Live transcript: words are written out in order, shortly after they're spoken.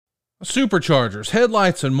Superchargers,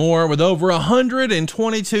 headlights, and more. With over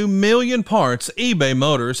 122 million parts, eBay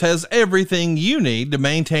Motors has everything you need to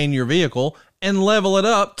maintain your vehicle and level it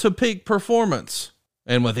up to peak performance.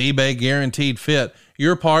 And with eBay Guaranteed Fit,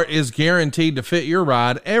 your part is guaranteed to fit your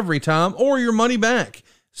ride every time or your money back.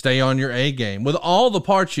 Stay on your A game with all the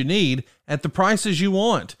parts you need at the prices you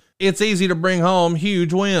want. It's easy to bring home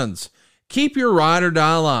huge wins. Keep your ride or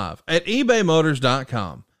die alive at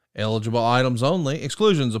ebaymotors.com. Eligible items only.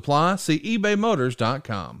 Exclusions apply. See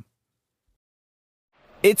ebaymotors.com.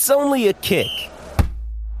 It's only a kick,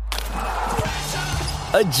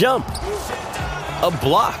 a jump, a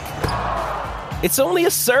block. It's only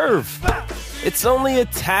a serve. It's only a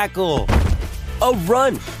tackle, a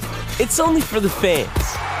run. It's only for the fans.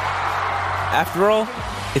 After all,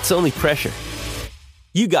 it's only pressure.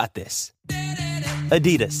 You got this.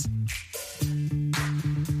 Adidas.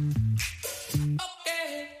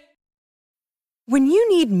 When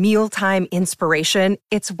you need mealtime inspiration,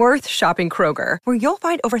 it's worth shopping Kroger, where you'll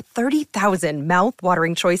find over 30,000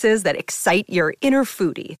 mouth-watering choices that excite your inner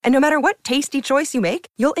foodie. And no matter what tasty choice you make,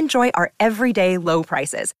 you'll enjoy our everyday low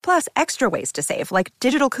prices, plus extra ways to save, like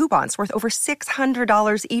digital coupons worth over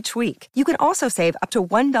 $600 each week. You can also save up to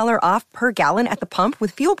 $1 off per gallon at the pump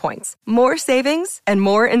with fuel points. More savings and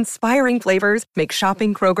more inspiring flavors make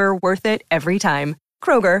shopping Kroger worth it every time.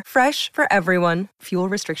 Kroger, fresh for everyone. Fuel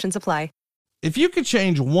restrictions apply. If you could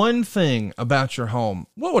change one thing about your home,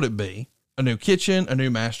 what would it be? A new kitchen, a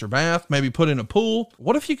new master bath, maybe put in a pool?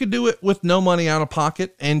 What if you could do it with no money out of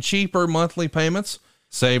pocket and cheaper monthly payments?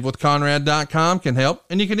 SaveWithConrad.com can help,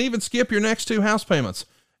 and you can even skip your next 2 house payments.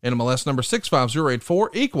 NMLS number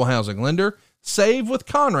 65084, equal housing lender.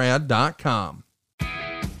 SaveWithConrad.com.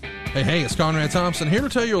 Hey, it's Conrad Thompson here to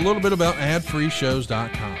tell you a little bit about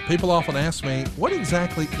AdFreeShows.com. People often ask me, what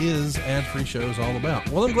exactly is Ad-Free Shows all about?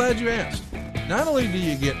 Well, I'm glad you asked. Not only do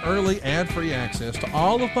you get early ad-free access to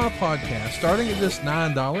all of my podcasts starting at just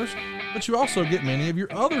 $9, but you also get many of your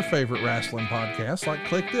other favorite wrestling podcasts like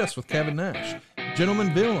Click This with Kevin Nash,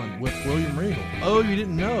 Gentleman Villain with William Regal, Oh You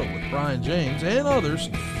Didn't Know with Brian James, and others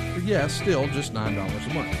for, yes, still just $9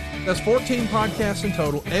 a month. That's 14 podcasts in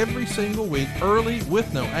total every single week, early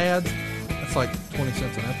with no ads. That's like 20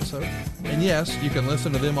 cents an episode. And yes, you can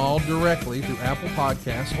listen to them all directly through Apple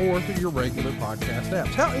Podcasts or through your regular podcast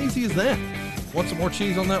apps. How easy is that? Want some more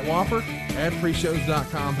cheese on that Whopper?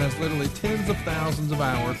 AdFreeShows.com has literally tens of thousands of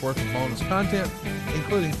hours worth of bonus content,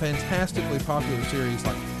 including fantastically popular series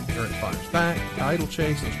like Eric Fires Back, Title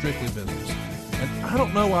Chase, and Strictly Business. And I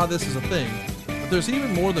don't know why this is a thing, but there's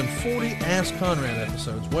even more than 40 Ask Conrad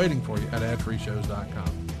episodes waiting for you at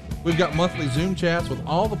AdFreeShows.com. We've got monthly Zoom chats with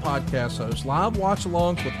all the podcast hosts, live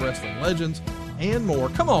watch-alongs with wrestling legends, and more.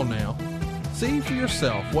 Come on now. See for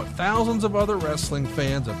yourself what thousands of other wrestling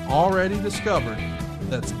fans have already discovered.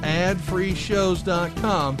 That's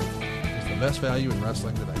AdFreeShows.com is the best value in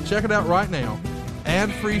wrestling today. Check it out right now.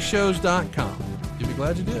 AdFreeShows.com. You'll be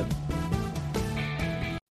glad you did.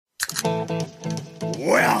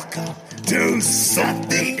 Welcome to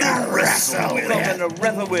Something to Wrestle With. Something to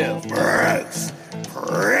wrestle with. Bruce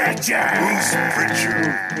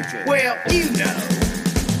Pritchard. Well, you know.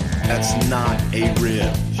 That's not a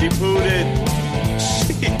rib. She pooted.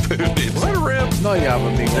 She pooted. What a rib? No, yeah,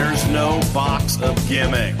 but there's no box of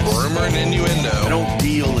gimmicks. Rumor and innuendo. I don't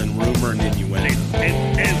deal in rumor and innuendo.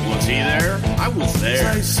 And was he there? I was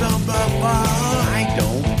there. Say something about I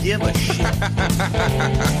don't give a shit.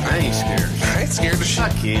 I ain't scared. I ain't scared of shit.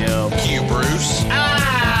 Fuck him. You, Bruce.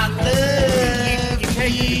 I love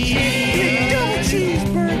You take double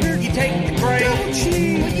cheeseburger. You take the break. Double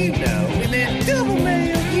cheese. Well, you know. And then double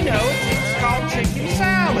mayo. You know, it's called chicken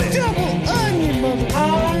salad. Double onion,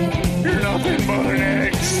 motherfucker. You're nothing but an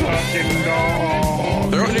egg-sucking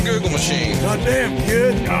dog. They're on your Google machine. Goddamn,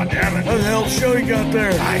 kid. Goddamn it. What the hell show you got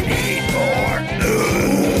there? I need more.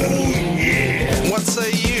 Yeah. What say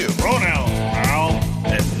you? Pronouns, pal.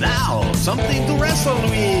 And now, something to wrestle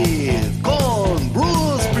with. Con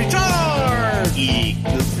Bruce Pritchard.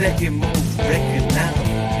 The second most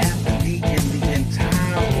recognizable athlete in the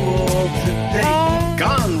entire world today.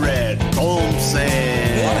 Conrad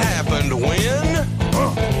Thompson. What happened when?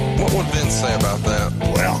 What would Vince say about that?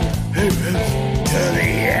 Well, hey Vince, to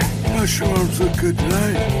the my sure arms look good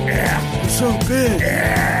tonight. Yeah. You're so big.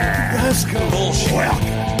 Yeah. Let's go. Bullshit. Welcome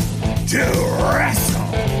to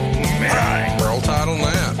WrestleMania. World title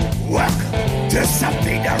now. Welcome to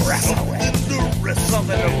Something to Wrestle With.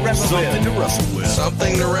 Something to wrestle Something to wrestle with.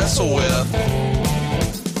 Something to wrestle with.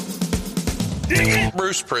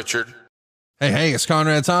 Bruce Pritchard. Hey, it's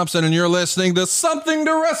Conrad Thompson, and you're listening to Something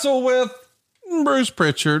to Wrestle With. Bruce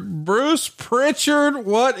Pritchard. Bruce Pritchard,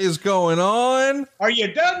 what is going on? Are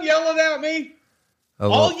you done yelling at me?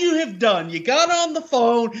 All you have done, you got on the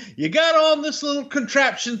phone, you got on this little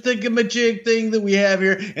contraption thingamajig thing that we have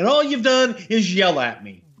here, and all you've done is yell at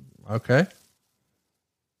me. Okay.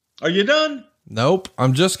 Are you done? Nope.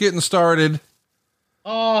 I'm just getting started.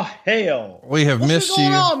 Oh, hell. We have missed you. What's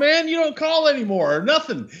going on, man? You don't call anymore or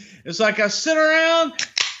nothing. It's like I sit around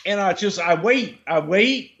and I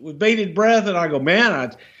wait with bated breath, and I go, man,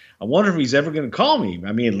 I wonder if he's ever going to call me.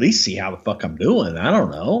 I mean, at least see how the fuck I'm doing. I don't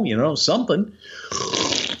know, something.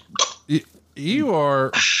 You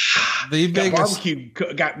are the biggest.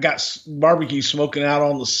 Got barbecue smoking out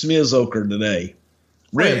on the Smizoker today.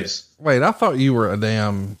 Ribs. Wait, I thought you were a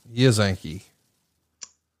damn Yizanky.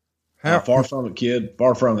 Far from it, kid.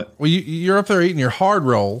 Far from it. Well, you're up there eating your hard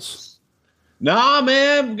rolls. Nah,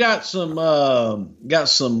 man. Got some,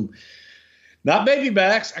 not baby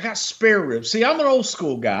backs. I got spare ribs. See, I'm an old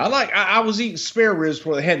school guy. I was eating spare ribs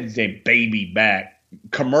before they had these damn baby back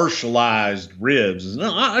commercialized ribs.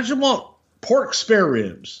 No, I just want pork spare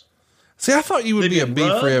ribs. See, I thought you would be a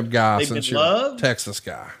beef rib guy since you're a loved. Texas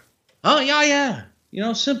guy. Oh, yeah.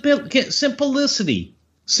 Simplicity.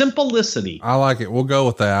 I like it. We'll go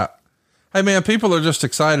with that. Hey, man, people are just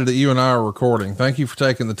excited that you and I are recording. Thank you for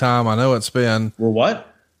taking the time. I know it's been. We're what?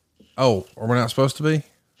 Oh, are we not supposed to be?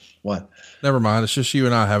 What? Never mind. It's just you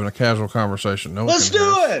and I having a casual conversation. No, let's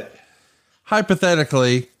do it.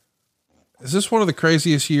 Hypothetically, is this one of the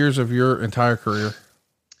craziest years of your entire career?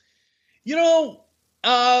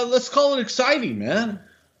 Let's call it exciting, man.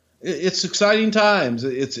 It's exciting times.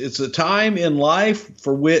 It's a time in life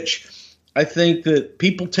for which I think that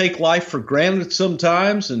people take life for granted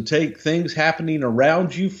sometimes and take things happening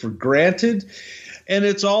around you for granted. And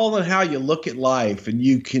it's all in how you look at life. And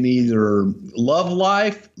you can either love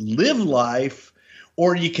life, live life,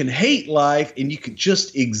 or you can hate life and you can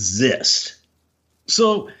just exist.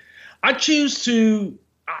 So I choose to,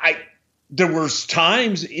 there was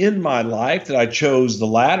times in my life that I chose the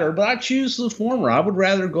latter, but I choose the former. I would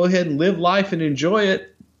rather go ahead and live life and enjoy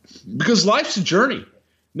it because life's a journey,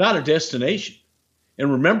 not a destination. And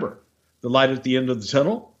remember, the light at the end of the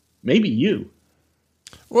tunnel, maybe you.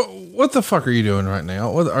 Well, what the fuck are you doing right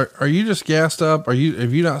now? Are you just gassed up? Have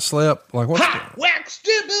you not slept? Like what's hot wax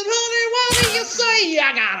tipping, honey, what do you say?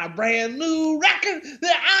 I got a brand new record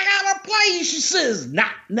that I gotta play. She says,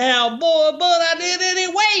 not now, boy, but I did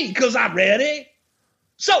anyway, cause I'm ready.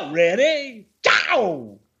 So ready.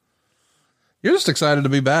 Ciao. You're just excited to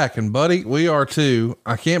be back, and buddy, we are too.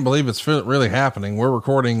 I can't believe it's really happening. We're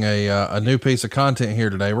recording a new piece of content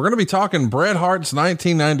here today. We're going to be talking Bret Hart's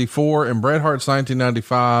 1994 and Bret Hart's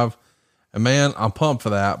 1995. And man, I'm pumped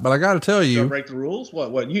for that. But I got to tell you, break the rules.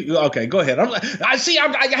 What you? Okay, go ahead. I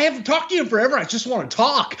haven't talked to you forever. I just want to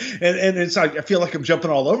talk, and it's like I feel like I'm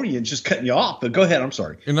jumping all over you and just cutting you off. But go ahead. I'm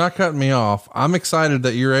sorry. You're not cutting me off. I'm excited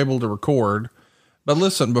that you're able to record. But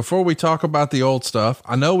listen, before we talk about the old stuff,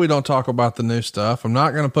 I know we don't talk about the new stuff. I'm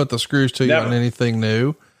not going to put the screws to you on anything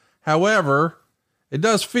new. However, it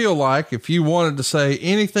does feel like if you wanted to say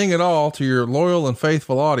anything at all to your loyal and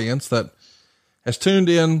faithful audience that has tuned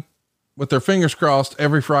in with their fingers crossed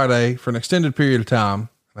every Friday for an extended period of time,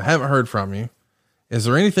 I haven't heard from you. Is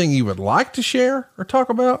there anything you would like to share or talk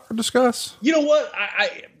about or discuss? You know what?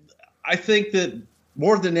 I think that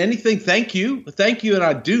more than anything, thank you. Thank you. And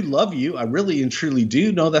I do love you. I really and truly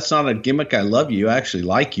do. No, that's not a gimmick. I love you. I actually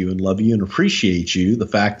like you and love you and appreciate you. The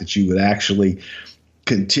fact that you would actually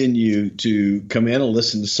continue to come in and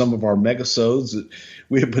listen to some of our megasodes that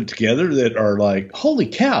we have put together that are like, holy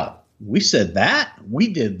cow, we said that, we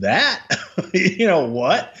did that. You know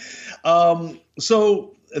what?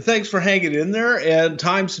 So thanks for hanging in there. And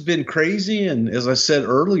times have been crazy. And as I said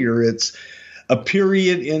earlier, it's a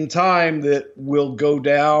period in time that will go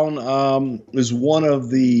down as one of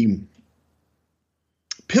the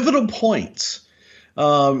pivotal points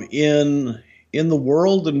in the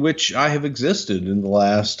world in which I have existed in the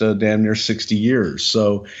last damn near 60 years.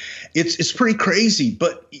 So it's pretty crazy,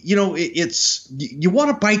 but you know, you want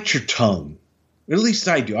to bite your tongue. At least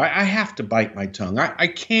I do. I have to bite my tongue. I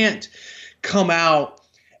can't come out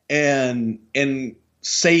and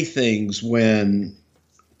say things when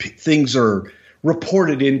things are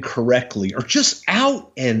reported incorrectly or just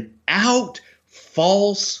out and out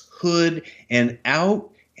falsehood and out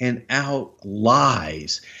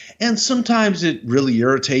lies. And sometimes it really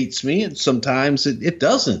irritates me and sometimes it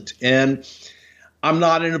doesn't. And I'm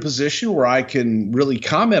not in a position where I can really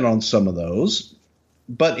comment on some of those,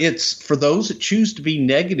 but it's for those that choose to be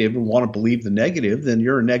negative and want to believe the negative, then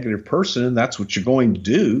you're a negative person and that's what you're going to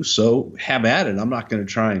do. So have at it. I'm not going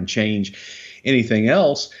to try and change anything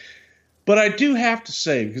else. But I do have to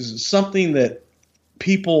say, because it's something that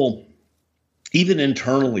people even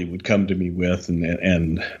internally would come to me with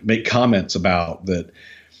and make comments about, that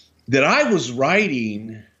I was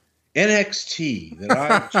writing NXT, that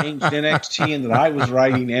I changed NXT and that I was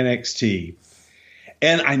writing NXT.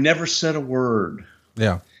 And I never said a word.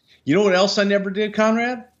 Yeah. You know what else I never did,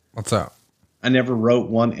 Conrad? What's that? I never wrote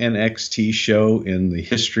one NXT show in the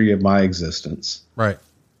history of my existence. Right.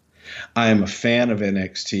 I am a fan of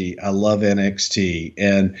NXT. I love NXT.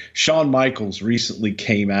 And Shawn Michaels recently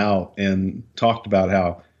came out and talked about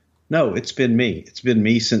how, no, it's been me. It's been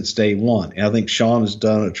me since day one. And I think Shawn has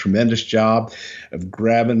done a tremendous job of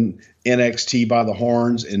grabbing NXT by the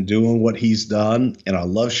horns and doing what he's done. And I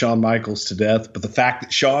love Shawn Michaels to death. But the fact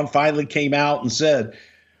that Shawn finally came out and said,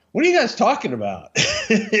 what are you guys talking about?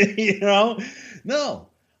 No,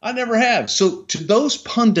 I never have. So to those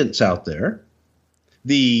pundits out there,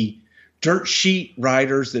 the dirt sheet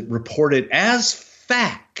writers that report it as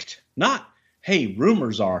fact, not, hey,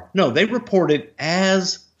 rumors are. No, they report it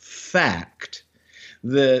as fact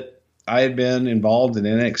that I had been involved in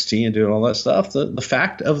NXT and doing all that stuff. The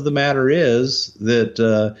fact of the matter is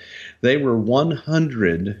that they were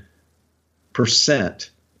 100%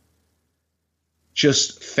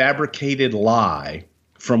 just fabricated lie.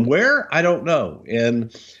 From where? I don't know.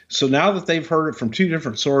 And so now that they've heard it from two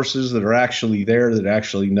different sources that are actually there, that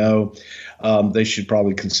actually know, they should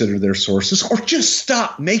probably consider their sources or just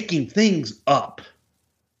stop making things up.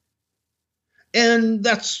 And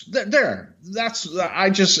I've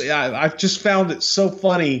just found it so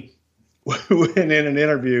funny when in an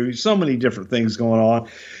interview, so many different things going on.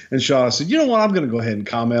 And Shawn said, you know what? I'm going to go ahead and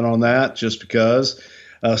comment on that just because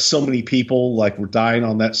so many people were dying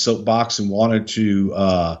on that soapbox and wanted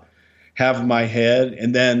to have my head.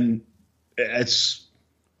 And then it's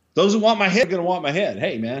those who want my head are going to want my head.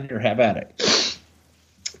 Hey, man, here, have at it.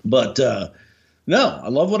 But no, I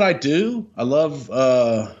love what I do. I love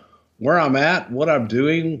where I'm at, what I'm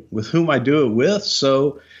doing, with whom I do it with.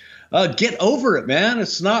 So get over it, man.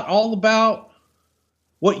 It's not all about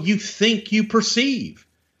what you think you perceive.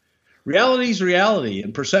 Reality is reality,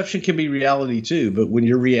 and perception can be reality too. But when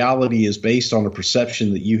your reality is based on a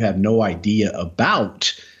perception that you have no idea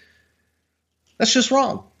about, that's just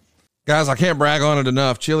wrong. Guys, I can't brag on it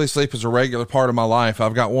enough. Chili Sleep is a regular part of my life.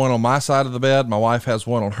 I've got one on my side of the bed. My wife has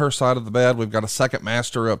one on her side of the bed. We've got a second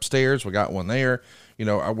master upstairs. We got one there.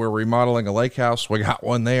 We're remodeling a lake house. We got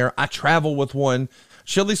one there. I travel with one.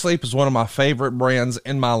 Chili Sleep is one of my favorite brands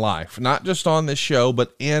in my life, not just on this show,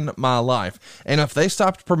 but in my life. And if they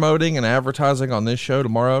stopped promoting and advertising on this show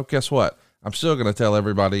tomorrow, guess what? I'm still going to tell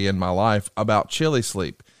everybody in my life about Chili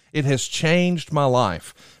Sleep. It has changed my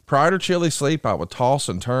life. Prior to Chili Sleep, I would toss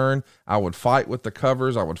and turn. I would fight with the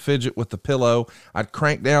covers. I would fidget with the pillow. I'd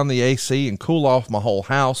crank down the AC and cool off my whole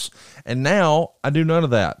house. And now I do none of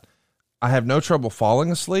that. I have no trouble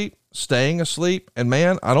falling asleep, staying asleep, and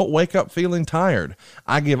man, I don't wake up feeling tired.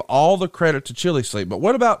 I give all the credit to Chili Sleep. But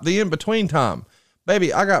what about the in-between time?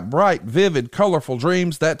 Baby, I got bright, vivid, colorful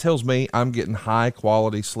dreams. That tells me I'm getting high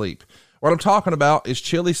quality sleep. What I'm talking about is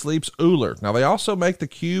Chili Sleep's Ooler. Now, they also make the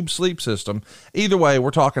Cube sleep system. Either way,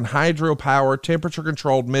 we're talking hydro-powered,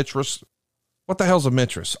 temperature-controlled mattress. What the hell's a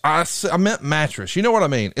mattress? I meant mattress. You know what I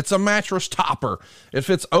mean? It's a mattress topper. It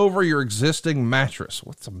fits over your existing mattress.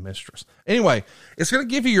 What's a mistress? Anyway, it's going to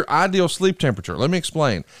give you your ideal sleep temperature. Let me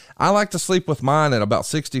explain. I like to sleep with mine at about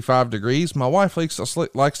 65 degrees. My wife likes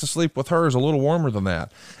to sleep with hers a little warmer than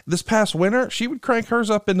that. This past winter, she would crank hers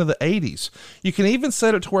up into the 80s. You can even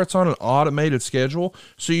set it to where it's on an automated schedule,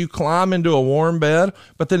 so you climb into a warm bed,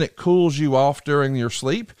 but then it cools you off during your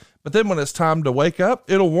sleep. But then when it's time to wake up,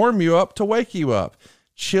 it'll warm you up to wake you up.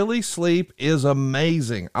 Chili Sleep is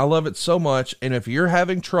amazing. I love it so much. And if you're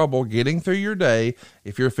having trouble getting through your day,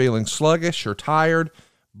 if you're feeling sluggish or tired,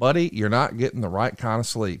 buddy, you're not getting the right kind of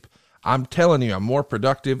sleep. I'm telling you, I'm more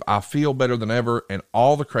productive. I feel better than ever. And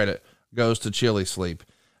all the credit goes to Chili Sleep.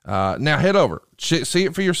 Now head over, see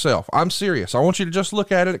it for yourself. I'm serious. I want you to just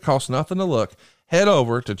look at it. It costs nothing to look. Head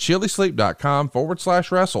over to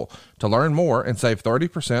chilisleep.com/wrestle to learn more and save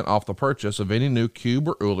 30% off the purchase of any new Cube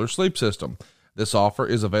or Ooler sleep system. This offer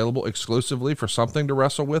is available exclusively for Something to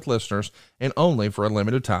Wrestle With listeners and only for a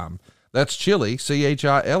limited time. That's Chili,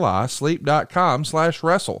 CHILI,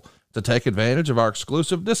 sleep.com/wrestle to take advantage of our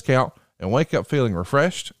exclusive discount and wake up feeling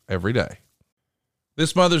refreshed every day.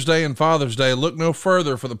 This Mother's Day and Father's Day, look no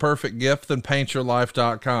further for the perfect gift than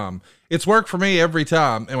paintyourlife.com. It's worked for me every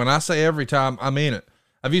time, and when I say every time, I mean it.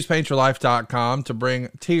 I've used paintyourlife.com to bring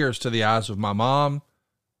tears to the eyes of my mom,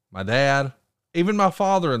 my dad, even my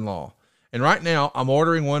father-in-law. And right now, I'm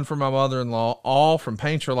ordering one for my mother-in-law, all from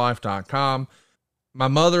paintyourlife.com. My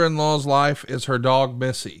mother-in-law's life is her dog,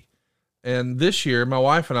 Missy. And this year, my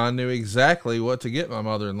wife and I knew exactly what to get my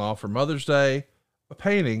mother-in-law for Mother's Day, a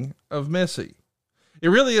painting of Missy. It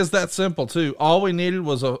really is that simple too. All we needed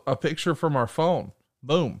was a picture from our phone.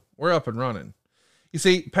 Boom, we're up and running. You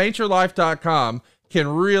see, paintyourlife.com can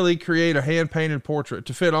really create a hand-painted portrait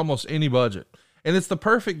to fit almost any budget. And it's the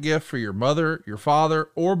perfect gift for your mother, your father,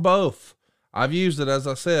 or both. I've used it, as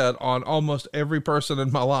I said, on almost every person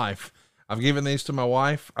in my life. I've given these to my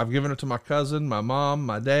wife. I've given it to my cousin, my mom,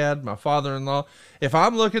 my dad, my father-in-law. If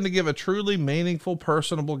I'm looking to give a truly meaningful,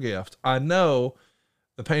 personable gift, I know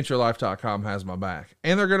the paintyourlife.com has my back,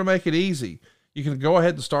 and they're going to make it easy. You can go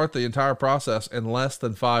ahead and start the entire process in less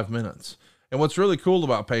than 5 minutes. And what's really cool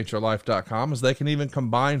about paintyourlife.com is they can even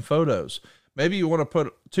combine photos. Maybe you want to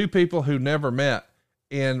put two people who never met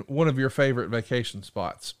in one of your favorite vacation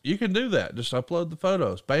spots. You can do that. Just upload the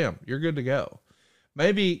photos. Bam, you're good to go.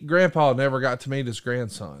 Maybe grandpa never got to meet his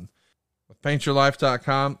grandson. With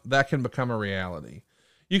paintyourlife.com, that can become a reality.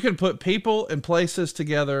 You can put people and places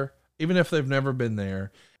together, even if they've never been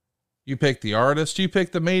there. You pick the artist, you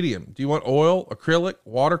pick the medium. Do you want oil, acrylic,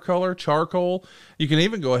 watercolor, charcoal? You can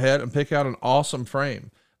even go ahead and pick out an awesome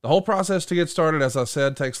frame. The whole process to get started, as I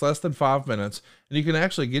said, takes less than 5 minutes, and you can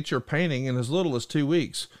actually get your painting in as little as 2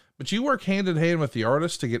 weeks. But you work hand in hand with the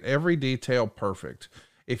artist to get every detail perfect.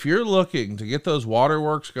 If you're looking to get those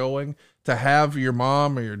waterworks going, to have your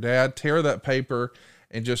mom or your dad tear that paper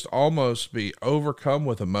and just almost be overcome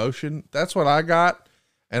with emotion, that's what I got,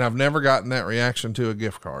 and I've never gotten that reaction to a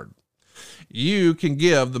gift card. You can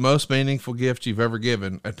give the most meaningful gift you've ever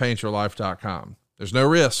given at paintyourlife.com. There's no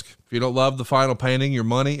risk. If you don't love the final painting, your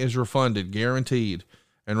money is refunded, guaranteed.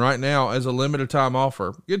 And right now, as a limited time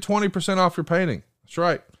offer, get 20% off your painting. That's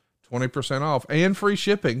right, 20% off and free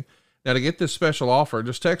shipping. Now, to get this special offer,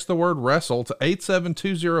 just text the word WRESTLE to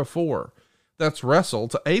 87204. That's WRESTLE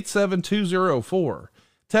to 87204.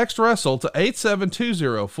 Text WRESTLE to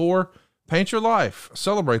 87204. Paint your life.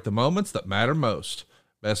 Celebrate the moments that matter most.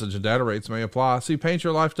 Message and data rates may apply. See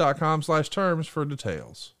paintyourlife.com/terms for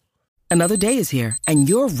details. Another day is here, and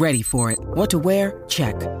you're ready for it. What to wear?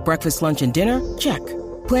 Check. Breakfast, lunch, and dinner? Check.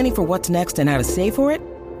 Planning for what's next and how to save for it?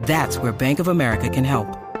 That's where Bank of America can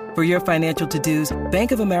help. For your financial to-dos,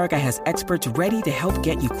 Bank of America has experts ready to help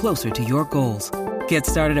get you closer to your goals. Get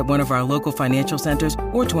started at one of our local financial centers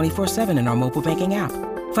or 24/7 in our mobile banking app.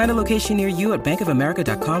 Find a location near you at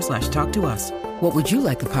bankofamerica.com/talktous. What would you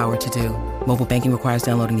like the power to do? Mobile banking requires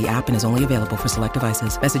downloading the app and is only available for select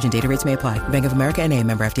devices. Message and data rates may apply. Bank of America NA,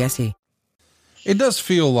 member FDIC. It does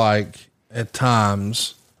feel like at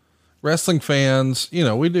times wrestling fans, you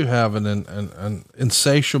know, we do have an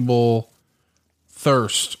insatiable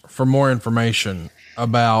thirst for more information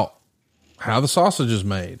about how the sausage is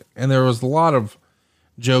made. And there was a lot of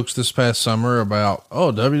jokes this past summer about,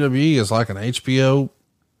 oh, WWE is like an HBO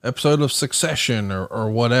episode of Succession or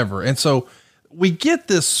whatever. And so we get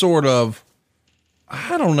this sort of,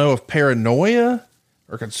 I don't know if paranoia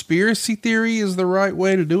or conspiracy theory is the right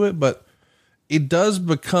way to do it, but it does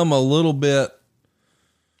become a little bit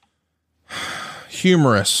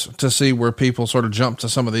humorous to see where people sort of jump to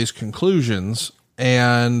some of these conclusions.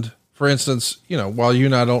 And for instance, you know, while you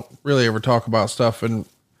and I don't really ever talk about stuff, and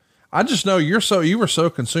I just know you were so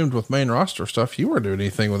consumed with main roster stuff, you weren't doing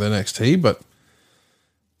anything with NXT, but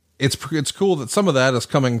it's cool that some of that is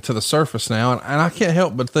coming to the surface now. And I can't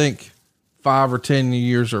help but think 5 or 10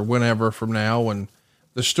 years or whenever from now, when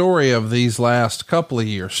the story of these last couple of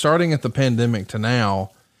years, starting at the pandemic to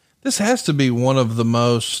now, this has to be one of the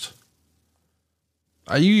most,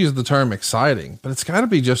 I use the term exciting, but it's got to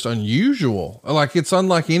be just unusual. Like it's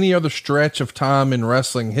unlike any other stretch of time in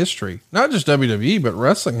wrestling history, not just WWE, but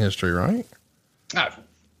wrestling history, right?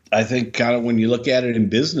 I think kind of when you look at it in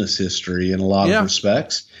business history in a lot of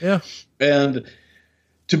respects. Yeah. And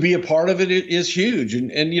to be a part of it is huge.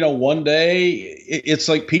 And, you know, one day it's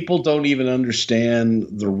like people don't even understand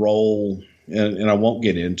the role, and I won't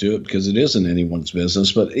get into it because it isn't anyone's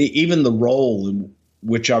business, but even the role in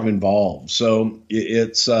which I'm involved. So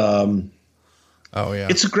it's,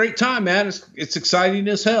 it's a great time, man. It's exciting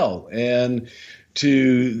as hell. And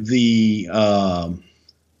to the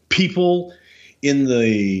people in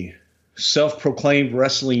the self-proclaimed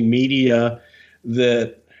wrestling media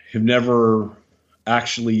that have never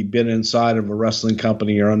actually been inside of a wrestling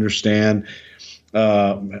company or understand,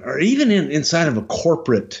 or even inside of a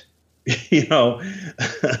corporate, you know,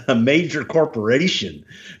 a major corporation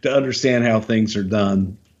to understand how things are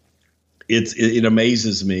done. It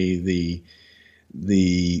amazes me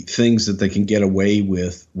the things that they can get away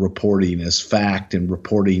with reporting as fact and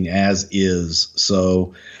reporting as is.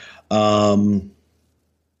 So,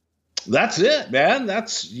 That's it, man.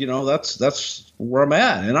 That's where I'm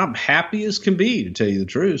at, and I'm happy as can be, to tell you the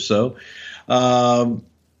truth. So, not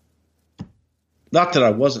that I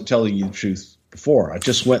wasn't telling you the truth before. I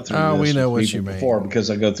just went through this we know with what people you mean. before, because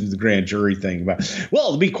I go through the grand jury thing about,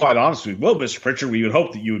 well, to be quite honest with you, well, Mr. Pritchard, we would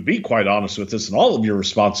hope that you would be quite honest with us in all of your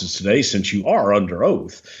responses today, since you are under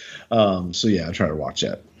oath. So yeah, I try to watch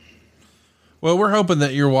that. Well, we're hoping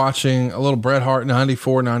that you're watching a little Bret Hart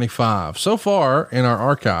 94, 95. So far in our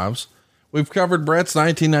archives, we've covered Bret's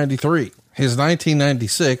 1993, his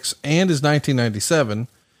 1996, and his 1997.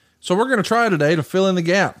 So we're going to try today to fill in the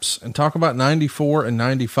gaps and talk about 94 and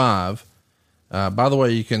 95. By the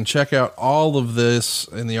way, you can check out all of this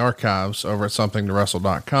in the archives over at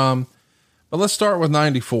somethingtowrestle.com. But let's start with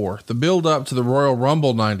 94, the build up to the Royal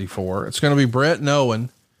Rumble 94. It's going to be Bret and Owen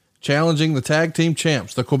challenging the tag team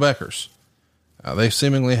champs, the Quebecers. They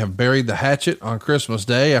seemingly have buried the hatchet on Christmas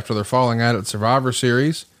Day after their falling out at Survivor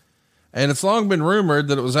Series. And it's long been rumored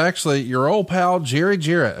that it was actually your old pal, Jerry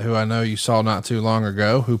Jarrett, who I know you saw not too long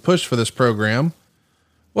ago, who pushed for this program.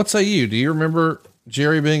 What say you? Do you remember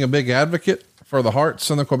Jerry being a big advocate for the Harts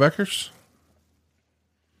and the Quebecers?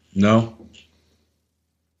 No.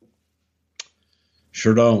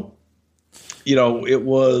 Sure don't. It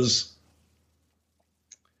was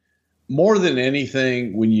more than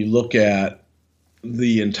anything, when you look at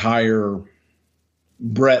the entire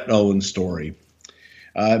Bret Owen story.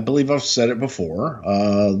 I believe I've said it before.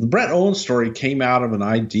 The Bret Owen story came out of an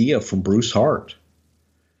idea from Bruce Hart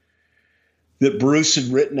that Bruce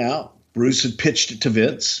had written out. Bruce had pitched it to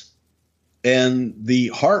Vince, and the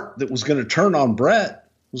Hart that was going to turn on Bret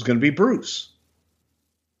was going to be Bruce.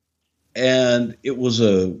 And it was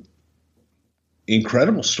a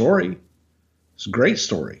incredible story. It's a great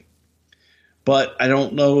story. But I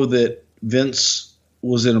don't know that Vince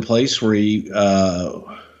was in a place where he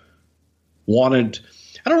wanted.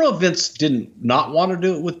 I don't know if Vince didn't not want to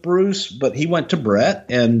do it with Bruce, but he went to Bret,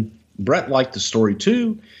 and Bret liked the story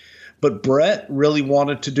too. But Bret really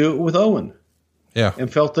wanted to do it with Owen. Yeah.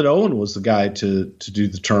 And felt that Owen was the guy to do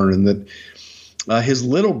the turn, and that his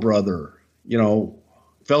little brother,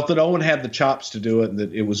 felt that Owen had the chops to do it, and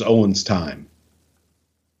that it was Owen's time.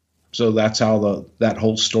 So that's how that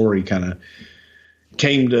whole story kind of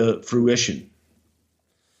came to fruition.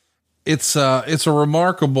 It's a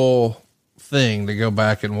remarkable thing to go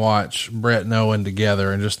back and watch Bret and Owen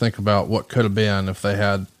together and just think about what could have been if they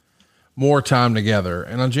had more time together.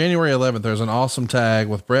 And on January 11th, there's an awesome tag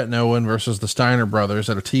with Bret and Owen versus the Steiner brothers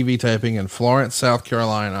at a TV taping in Florence, South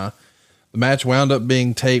Carolina. The match wound up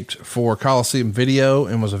being taped for Coliseum Video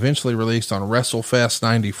and was eventually released on WrestleFest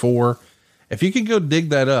 94. If you can go dig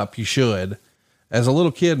that up, you should. As a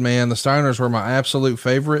little kid, man, the Steiners were my absolute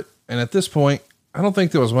favorite. And at this point, I don't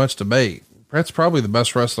think there was much debate. Bret's probably the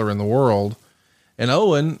best wrestler in the world, and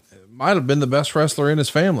Owen might have been the best wrestler in his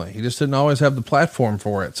family. He just didn't always have the platform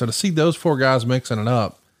for it. So to see those four guys mixing it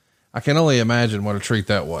up, I can only imagine what a treat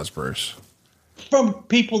that was, Bruce. From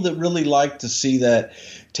people that really like to see that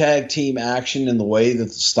tag team action in the way that the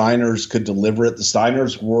Steiners could deliver it. The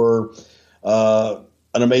Steiners were an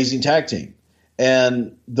amazing tag team.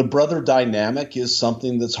 And the brother dynamic is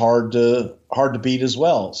something that's hard to beat as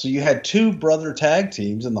well. So you had two brother tag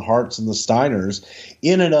teams in the Harts and the Steiners.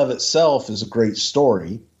 In and of itself is a great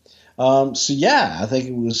story. So yeah, I think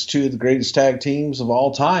it was two of the greatest tag teams of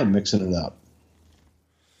all time mixing it up.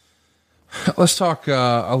 Let's talk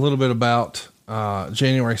a little bit about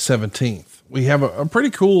January 17th. We have a pretty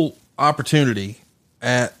cool opportunity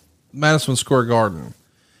at Madison Square Garden.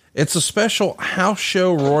 It's a special house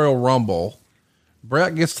show Royal Rumble.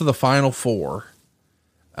 Bret gets to the final four.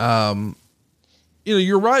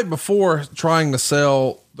 You're right before trying to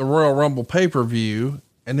sell the Royal Rumble pay-per-view,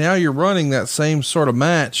 and now you're running that same sort of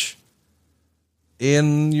match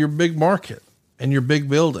in your big market and your big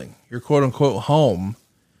building, your quote unquote home.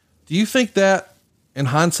 Do you think that in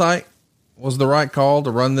hindsight was the right call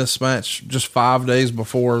to run this match just 5 days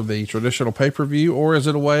before the traditional pay-per-view, or is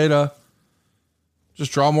it a way to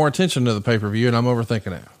just draw more attention to the pay-per-view and I'm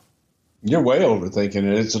overthinking it? You're way overthinking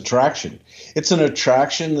it. It's attraction. It's an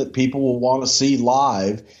attraction that people will want to see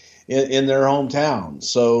live in their hometown.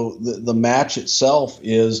 So the match itself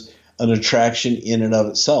is an attraction in and of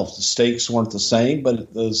itself. The stakes weren't the same, but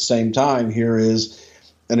at the same time, here is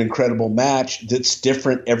an incredible match that's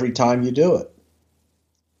different every time you do it.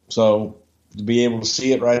 So to be able to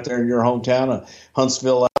see it right there in your hometown of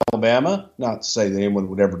Huntsville, Alabama, not to say that anyone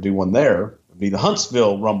would ever do one there, it would be the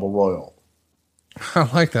Huntsville Rumble Royal. I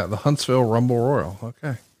like that. The Huntsville Rumble Royal.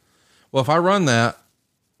 Okay. Well, if I run that,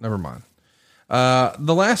 never mind.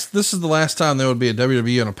 This is the last time there would be a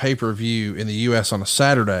WWE on a pay-per-view in the US on a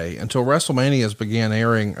Saturday until WrestleManias began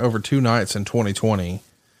airing over 2 nights in 2020.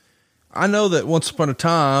 I know that once upon a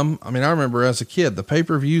time, I remember as a kid, the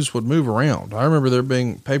pay-per-views would move around. I remember there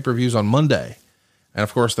being pay-per-views on Monday. And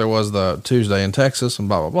of course there was the Tuesday in Texas and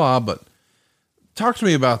blah, blah, blah. But talk to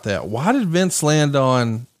me about that. Why did Vince land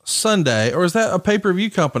on Sunday, or is that a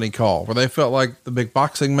pay-per-view company call where they felt like the big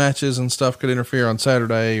boxing matches and stuff could interfere on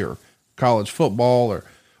Saturday, or college football, or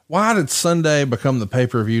why did Sunday become the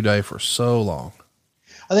pay-per-view day for so long?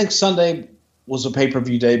 I think Sunday was a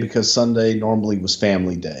pay-per-view day because Sunday normally was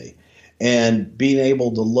family day, and being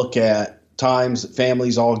able to look at times that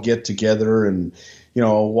families all get together and,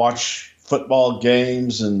 watch football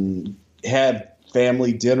games and have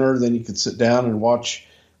family dinner. Then you could sit down and watch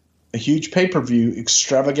a huge pay-per-view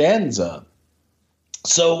extravaganza.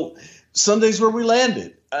 So Sunday's where we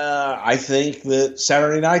landed. I think that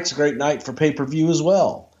Saturday night's a great night for pay-per-view as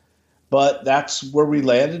well, but that's where we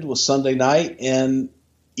landed, was Sunday night. And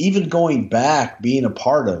even going back, being a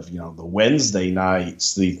part of, the Wednesday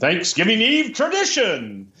nights, the Thanksgiving Eve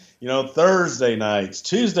tradition, Thursday nights,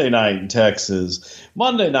 Tuesday night in Texas,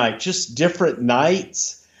 Monday night, just different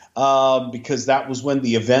nights. Because that was when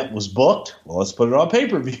the event was booked. Well, let's put it on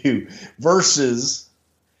pay-per-view versus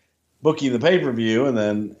booking the pay-per-view. And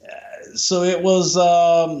then, so it was,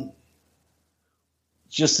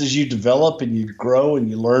 just as you develop and you grow and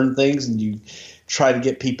you learn things and you try to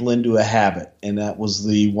get people into a habit. And that was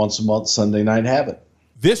the once a month Sunday night habit.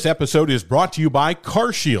 This episode is brought to you by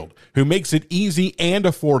CarShield, who makes it easy and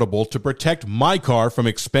affordable to protect my car from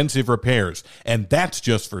expensive repairs. And that's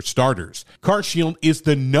just for starters. CarShield is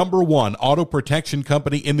the #1 auto protection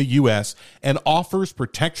company in the U.S. and offers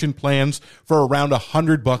protection plans for around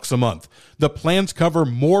 $100 a month. The plans cover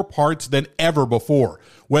more parts than ever before,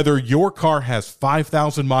 whether your car has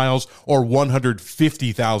 5,000 miles or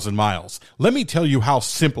 150,000 miles. Let me tell you how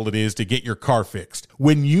simple it is to get your car fixed.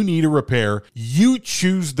 When you need a repair, you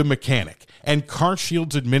choose the mechanic, and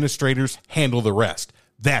CarShield's administrators handle the rest.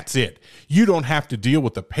 That's it. You don't have to deal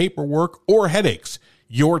with the paperwork or headaches.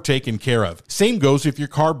 You're taken care of. Same goes if your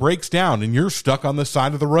car breaks down and you're stuck on the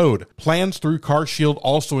side of the road. Plans through CarShield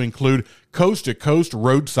also include coast-to-coast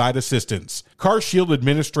roadside assistance. CarShield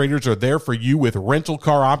administrators are there for you with rental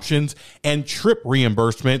car options and trip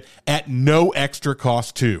reimbursement at no extra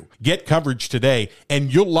cost too. Get coverage today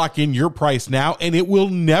and you'll lock in your price now and it will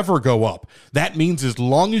never go up. That means as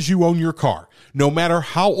long as you own your car, no matter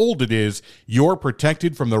how old it is, you're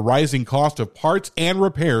protected from the rising cost of parts and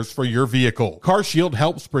repairs for your vehicle. CarShield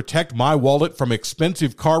helps protect my wallet from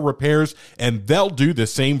expensive car repairs, and they'll do the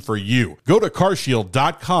same for you. Go to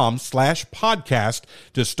carshield.com/podcast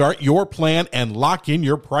to start your plan and lock in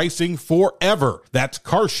your pricing forever. That's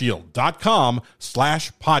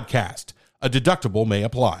carshield.com/podcast. A deductible may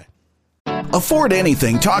apply. Afford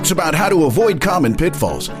Anything talks about how to avoid common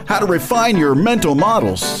pitfalls, how to refine your mental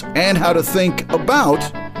models, and how to think about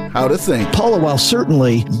how to think. Paula, while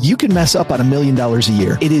certainly you can mess up on $1 million a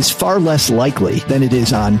year, it is far less likely than it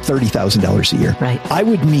is on $30,000 a year. Right. I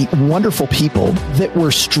would meet wonderful people that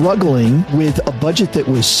were struggling with a budget that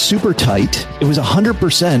was super tight. It was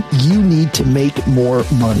 100%. You need to make more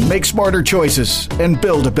money. Make smarter choices and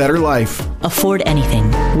build a better life. Afford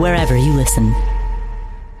Anything, wherever you listen.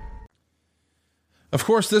 Of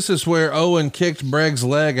course, this is where Owen kicked Bregg's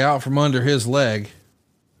leg out from under his leg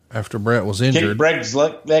after Brett was injured. Kicked Bregg's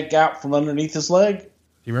leg out from underneath his leg? Do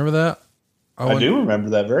you remember that, Owen? I do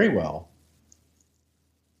remember that very well.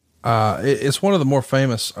 It's one of the more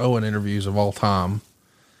famous Owen interviews of all time.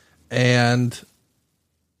 And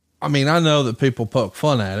I know that people poke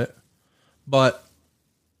fun at it, but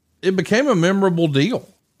it became a memorable deal.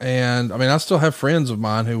 And I still have friends of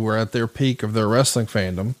mine who were at their peak of their wrestling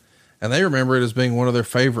fandom, and they remember it as being one of their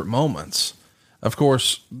favorite moments. Of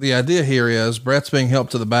course, the idea here is Brett's being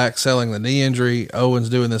helped to the back, selling the knee injury. Owen's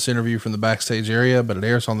doing this interview from the backstage area, but it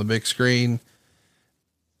airs on the big screen.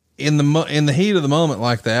 In the heat of the moment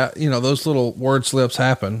like that, those little word slips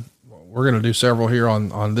happen. We're going to do several here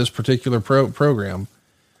on this particular program.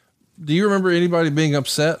 Do you remember anybody being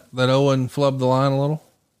upset that Owen flubbed the line a little?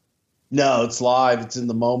 No, it's live. It's in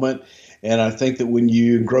the moment. And I think that when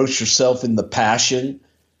you engross yourself in the passion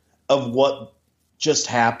of what just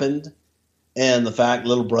happened, and the fact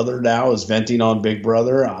little brother now is venting on big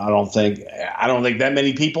brother, I don't think that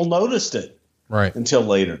many people noticed it right until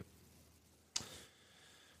later.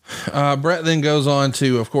 Brett then goes on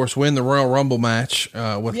to, of course, win the Royal Rumble match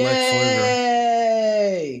with Yay! Lex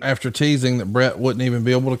Luger after teasing that Brett wouldn't even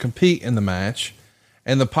be able to compete in the match.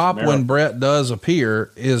 And the pop when Brett does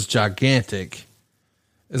appear is gigantic.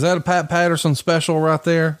 Is that a Pat Patterson special right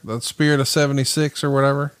there? The Spirit of 76 or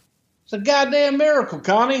whatever? It's a goddamn miracle,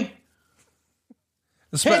 Connie.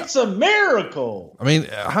 It's a miracle. I mean,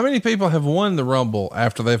 how many people have won the Rumble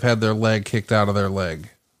after they've had their leg kicked out of their leg?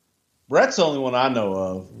 Brett's the only one I know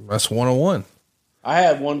of. That's 101. I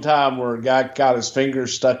had one time where a guy got his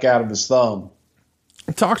fingers stuck out of his thumb.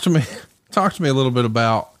 Talk to me a little bit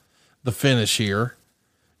about the finish here.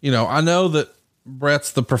 You know, I know that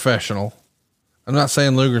Brett's the professional. I'm not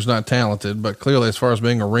saying Luger's not talented, but clearly as far as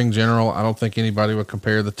being a ring general, I don't think anybody would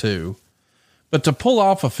compare the two. But to pull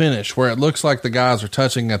off a finish where it looks like the guys are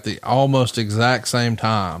touching at the almost exact same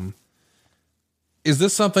time, is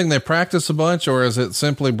this something they practice a bunch, or is it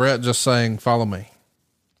simply Brett just saying, follow me?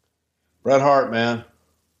 Bret Hart, man.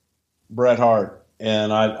 Bret Hart.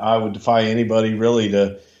 And I would defy anybody really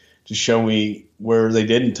to show me where they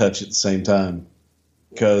didn't touch at the same time,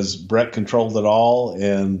 because Bret controlled it all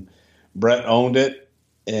and Bret owned it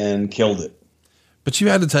and killed it. But you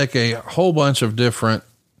had to take a whole bunch of different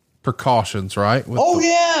precautions, right? Man.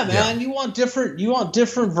 Yeah. You want different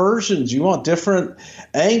versions. You want different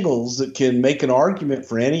angles that can make an argument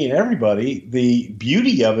for any and everybody. The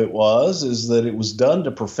beauty of it is that it was done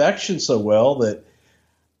to perfection so well that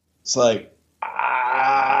it's like,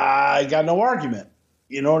 I got no argument.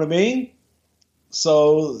 You know what I mean?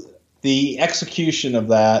 So the execution of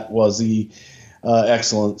that was the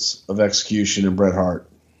excellence of execution in Bret Hart.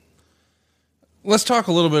 Let's talk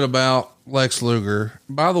a little bit about Lex Luger.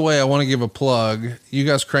 By the way, I want to give a plug. You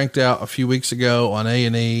guys cranked out a few weeks ago on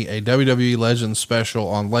A&E, a WWE Legends special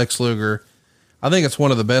on Lex Luger. I think it's one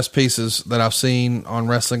of the best pieces that I've seen on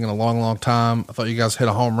wrestling in a long, long time. I thought you guys hit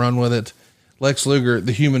a home run with it. Lex Luger,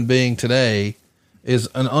 the human being today, is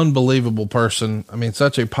an unbelievable person. I mean,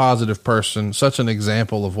 such a positive person, such an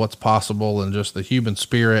example of what's possible and just the human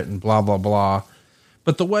spirit and blah, blah, blah.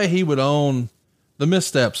 But the way he would own the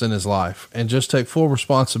missteps in his life and just take full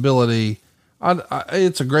responsibility.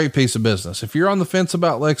 It's a great piece of business. If you're on the fence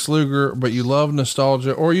about Lex Luger, but you love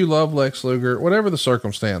nostalgia or you love Lex Luger, whatever the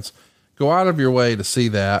circumstance, go out of your way to see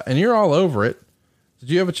that. And you're all over it.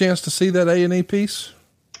 Did you have a chance to see that A&E piece?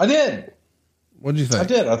 I did. What did you think? I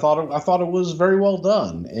did. I thought it was very well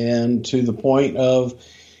done. And to the point of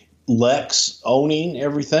Lex owning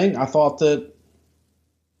everything, I thought that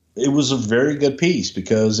it was a very good piece,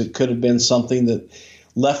 because it could have been something that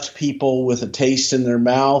left people with a taste in their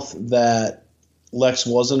mouth that Lex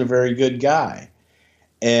wasn't a very good guy.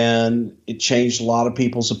 And it changed a lot of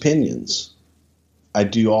people's opinions. I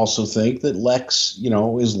do also think that Lex,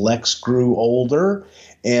 as Lex grew older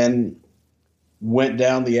and went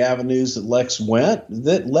down the avenues that Lex went,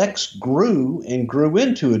 that Lex grew and grew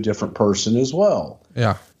into a different person as well.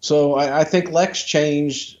 Yeah. So I think Lex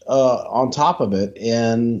changed on top of it,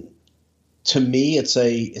 and to me, it's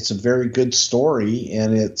a very good story,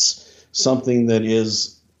 and it's something that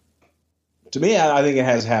is, to me, I think it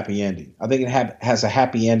has a happy ending. I think it has a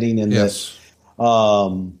happy ending in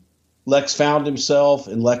that Lex found himself,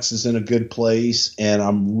 and Lex is in a good place, and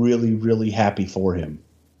I'm really, really happy for him.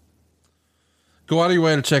 Go out of your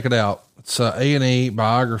way to check it out. It's A&E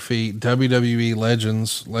biography, WWE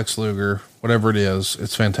Legends, Lex Luger, whatever it is.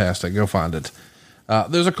 It's fantastic. Go find it.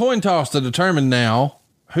 There's a coin toss to determine now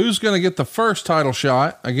who's going to get the first title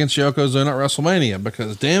shot against Yokozuna at WrestleMania,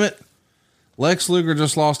 because damn it, Lex Luger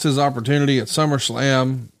just lost his opportunity at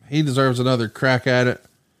SummerSlam. He deserves another crack at it.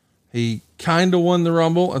 He kind of won the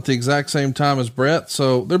Rumble at the exact same time as Bret.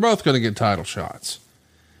 So they're both going to get title shots,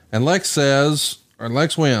 and Lex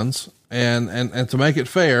wins. And to make it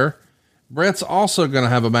fair, Bret's also going to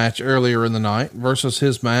have a match earlier in the night versus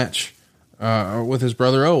his match with his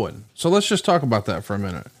brother Owen. So let's just talk about that for a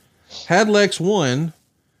minute. Had Lex won,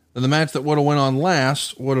 then the match that would have went on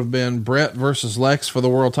last would have been Bret versus Lex for the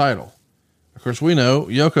world title. Of course, we know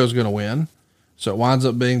Yoko's going to win, so it winds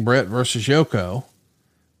up being Bret versus Yoko.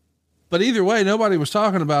 But either way, nobody was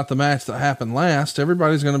talking about the match that happened last.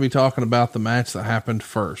 Everybody's going to be talking about the match that happened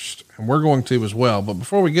first, and we're going to as well. But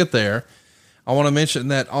before we get there, I want to mention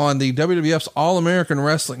that on the WWF's All-American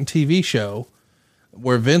Wrestling TV show,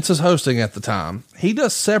 where Vince is hosting at the time, he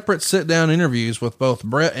does separate sit-down interviews with both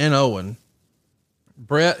Bret and Owen.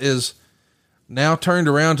 Bret is now turned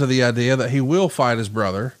around to the idea that he will fight his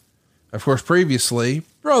brother. Of course, previously,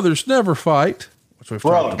 brothers never fight. Which we've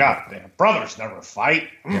talked about. Goddamn, brothers never fight.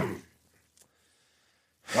 Yeah.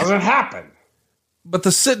 Doesn't happen. But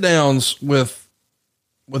the sit-downs with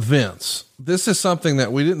Vince, this is something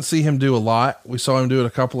that we didn't see him do a lot. We saw him do it a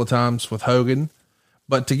couple of times with Hogan.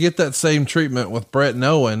 But to get that same treatment with Bret and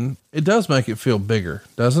Owen, it does make it feel bigger,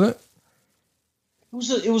 doesn't it?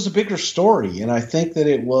 It was a bigger story, and I think that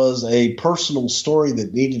it was a personal story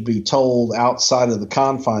that needed to be told outside of the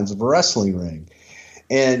confines of a wrestling ring.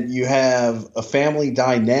 And you have a family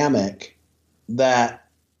dynamic that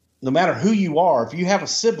no matter who you are, if you have a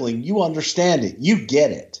sibling, you understand it, you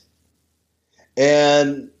get it.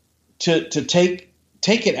 And to take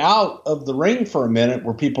it out of the ring for a minute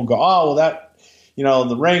where people go, oh, well, that,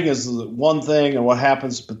 the ring is one thing and what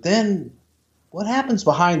happens, but then what happens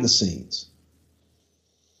behind the scenes?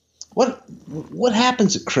 What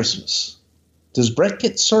happens at Christmas? Does Bret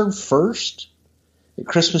get served first at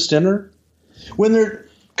Christmas dinner? When they're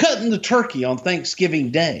cutting the turkey on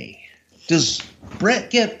Thanksgiving Day, does Bret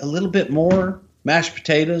get a little bit more mashed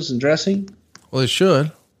potatoes and dressing? Well, he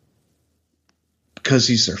should. Because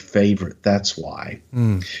he's their favorite. That's why.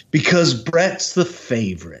 Because Bret's the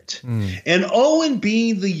favorite. And Owen,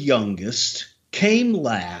 being the youngest, came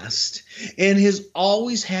last and has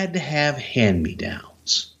always had to have hand-me-downs.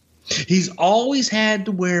 He's always had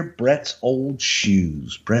to wear Bret's old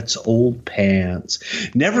shoes, Bret's old pants.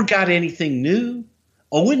 Never got anything new.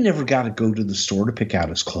 Owen never got to go to the store to pick out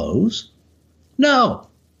his clothes. No,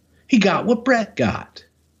 he got what Bret got.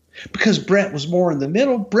 Because Bret was more in the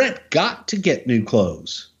middle, Bret got to get new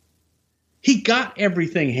clothes. He got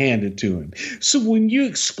everything handed to him. So when you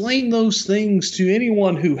explain those things to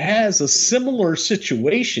anyone who has a similar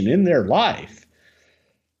situation in their life,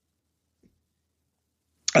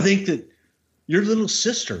 I think that your little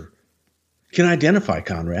sister can identify,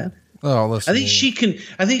 Conrad. Oh, listen. I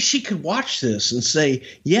think she could watch this and say,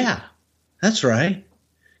 yeah, that's right.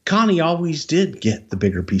 Connie always did get the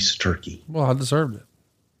bigger piece of turkey. Well, I deserved it.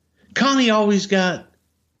 Connie always got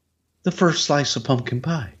the first slice of pumpkin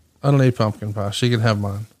pie. I don't eat pumpkin pie. She can have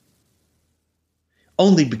mine.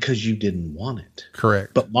 Only because you didn't want it.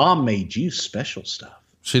 Correct. But Mom made you special stuff.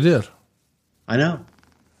 She did. I know.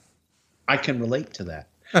 I can relate to that.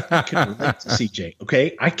 I can relate to CJ,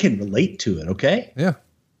 okay? I can relate to it, okay? Yeah.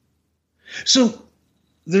 So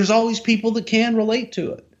there's always people that can relate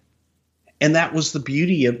to it. And that was the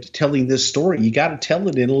beauty of telling this story. You got to tell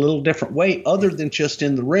it in a little different way other than just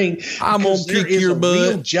in the ring. I'm going to kick your butt.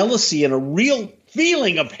 Real jealousy and a real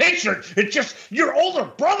feeling of hatred. It's just your older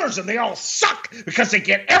brothers and they all suck because they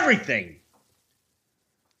get everything.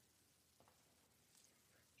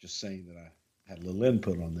 Just saying that I had a little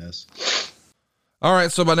input on this. All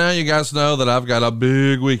right, so by now you guys know that I've got a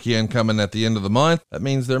big weekend coming at the end of the month. That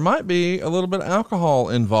means there might be a little bit of alcohol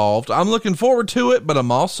involved. I'm looking forward to it, but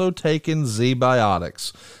I'm also taking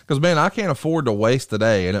Z-Biotics because, man, I can't afford to waste a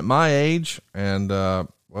day. And at my age, and,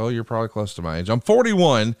 well, you're probably close to my age. I'm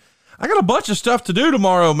 41. I got a bunch of stuff to do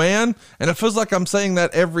tomorrow, man. And it feels like I'm saying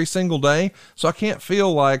that every single day. So I can't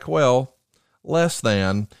feel like, well, less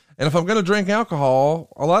than. And if I'm going to drink alcohol,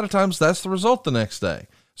 a lot of times that's the result the next day.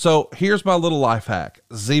 So here's my little life hack,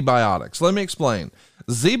 Z-Biotics. Let me explain.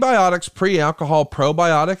 Z-Biotics Pre-Alcohol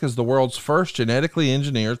Probiotic is the world's first genetically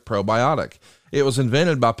engineered probiotic. It was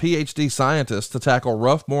invented by PhD scientists to tackle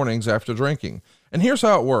rough mornings after drinking. And here's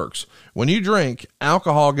how it works. When you drink,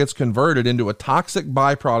 alcohol gets converted into a toxic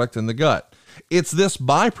byproduct in the gut. It's this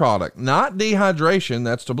byproduct, not dehydration,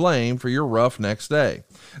 that's to blame for your rough next day.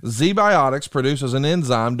 Z-Biotics produces an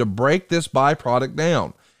enzyme to break this byproduct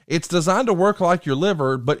down. It's designed to work like your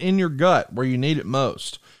liver, but in your gut where you need it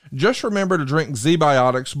most. Just remember to drink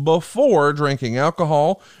Z-Biotics before drinking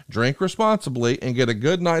alcohol, drink responsibly, and get a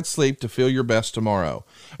good night's sleep to feel your best tomorrow.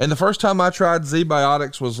 And the first time I tried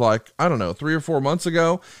Z-Biotics was like, 3 or 4 months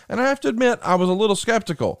ago, and I have to admit I was a little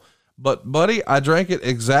skeptical. But buddy, I drank it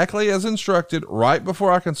exactly as instructed right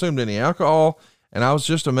before I consumed any alcohol, and I was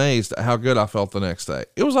just amazed at how good I felt the next day.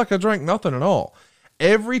 It was like I drank nothing at all.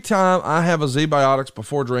 Every time I have a Z-Biotics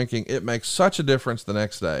before drinking, it makes such a difference the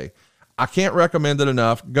next day. I can't recommend it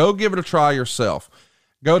enough. Go give it a try yourself.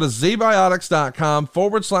 Go to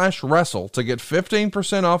zbiotics.com/wrestle to get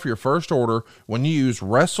 15% off your first order when you use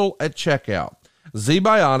wrestle at checkout.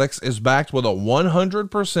 Z-Biotics is backed with a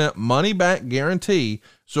 100% money-back guarantee,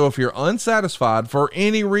 so if you're unsatisfied for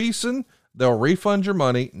any reason, they'll refund your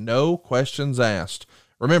money, no questions asked.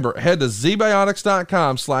 Remember, head to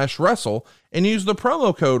zbiotics.com/wrestle and use the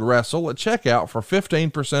promo code WRESTLE at checkout for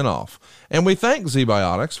 15% off. And we thank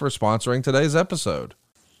Z-Biotics for sponsoring today's episode.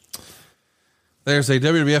 There's a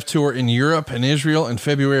WWF tour in Europe and Israel in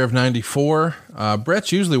February of 94.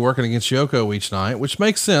 Bret's usually working against Yoko each night, which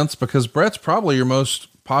makes sense because Bret's probably your most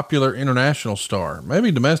popular international star,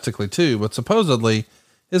 maybe domestically too, but supposedly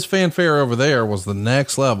his fanfare over there was the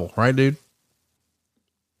next level, right, dude?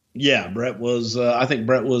 Yeah, Bret was, I think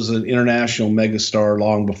Bret was an international megastar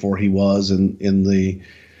long before he was in the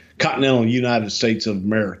continental United States of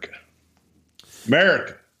America.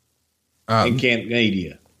 in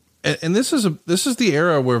Canada. And this is the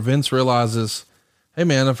era where Vince realizes, hey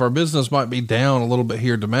man, if our business might be down a little bit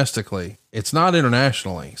here domestically, it's not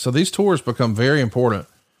internationally. So these tours become very important.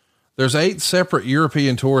 There's 8 separate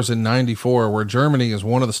European tours in 94 where Germany is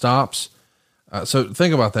one of the stops. So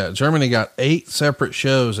think about that. Germany got 8 separate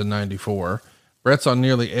shows in 94. Bret's on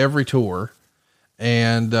nearly every tour.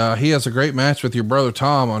 And, he has a great match with your brother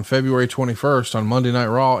Tom on February 21st on Monday Night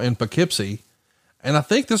Raw in Poughkeepsie. And I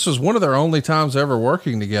think this was one of their only times ever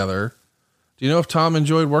working together. Do you know if Tom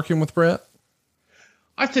enjoyed working with Bret?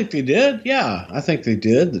 I think they did. Yeah, I think they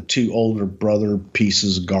did. The 2 older brother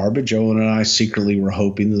pieces of garbage. Owen and I secretly were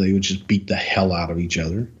hoping that they would just beat the hell out of each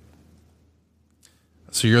other.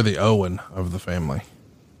 So you're the Owen of the family.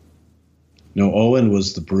 No, Owen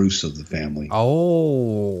was the Bruce of the family.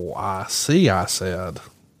 Oh, I see. I said,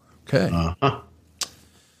 okay. Uh-huh.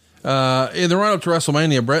 In the run up to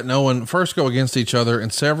WrestleMania, Bret and Owen first go against each other in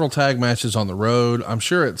several tag matches on the road. I'm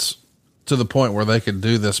sure it's to the point where they could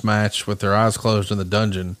do this match with their eyes closed in the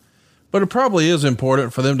dungeon, but it probably is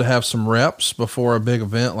important for them to have some reps before a big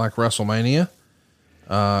event like WrestleMania.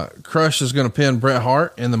 Crush is going to pin Bret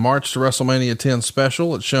Hart in the March to WrestleMania 10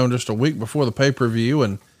 special. It's shown just a week before the pay-per-view,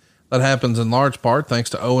 and that happens in large part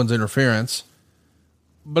thanks to Owen's interference.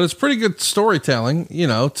 But it's pretty good storytelling,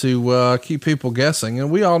 to keep people guessing.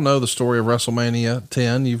 And we all know the story of WrestleMania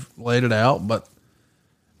 10. You've laid it out, but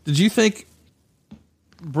did you think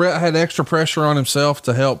Bret had extra pressure on himself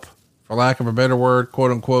to help, for lack of a better word,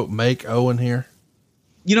 quote unquote, make Owen here?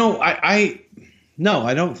 No,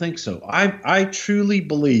 I don't think so. I truly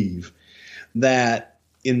believe that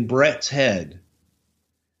in Bret's head,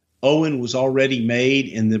 Owen was already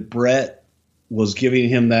made and that Bret was giving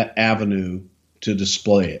him that avenue to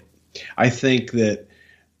display it. I think that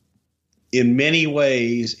in many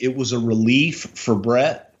ways it was a relief for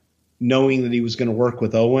Bret knowing that he was going to work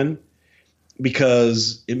with Owen,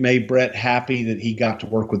 because it made Bret happy that he got to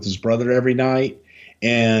work with his brother every night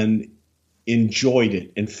and enjoyed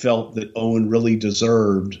it and felt that Owen really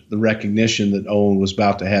deserved the recognition that Owen was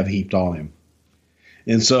about to have heaped on him.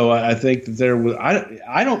 And so I think that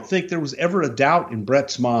I don't think there was ever a doubt in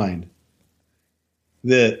Bret's mind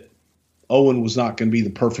that Owen was not going to be the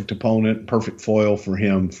perfect opponent, perfect foil for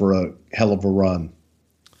him for a hell of a run.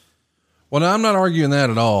 Well, now, I'm not arguing that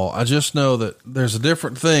at all. I just know that there's a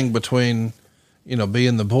different thing between,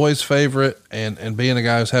 being the boys' favorite and being a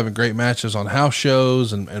guy who's having great matches on house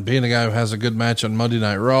shows and being a guy who has a good match on Monday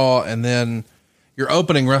Night Raw. And then you're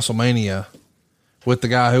opening WrestleMania with the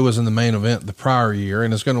guy who was in the main event the prior year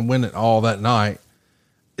and is going to win it all that night.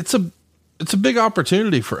 It's a big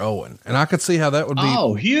opportunity for Owen. And I could see how that would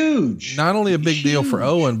be huge. Not only a big deal for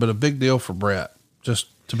Owen, but a big deal for Bret, just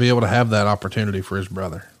to be able to have that opportunity for his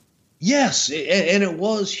brother. Yes. And it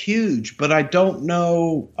was huge, but I don't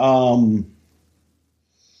know, I don't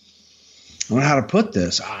know how to put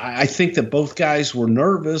this. I think that both guys were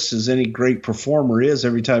nervous, as any great performer is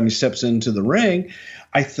every time he steps into the ring.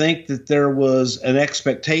 I think that there was an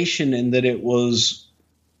expectation and that it was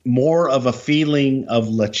more of a feeling of,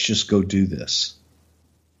 let's just go do this.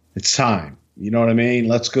 It's time. You know what I mean?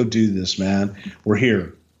 Let's go do this, man. We're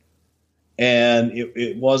here. And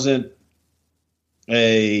it wasn't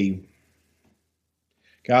a,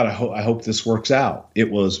 God, I hope this works out.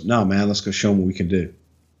 It was, no, man, let's go show them what we can do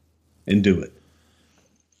and do it.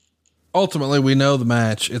 Ultimately, we know the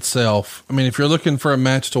match itself. I mean, if you're looking for a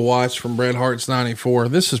match to watch from Bret Hart's 94,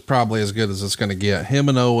 this is probably as good as it's going to get. Him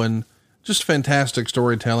and Owen, just fantastic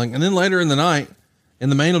storytelling. And then later in the night, in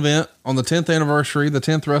the main event on the 10th anniversary, the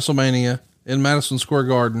 10th WrestleMania in Madison Square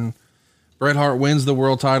Garden, Bret Hart wins the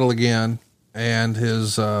world title again, and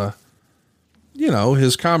his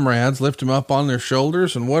comrades lift him up on their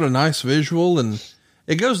shoulders, and what a nice visual. And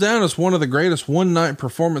it goes down as one of the greatest one-night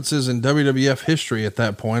performances in WWF history at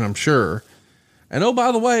that point, I'm sure. And oh,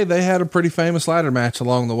 by the way, they had a pretty famous ladder match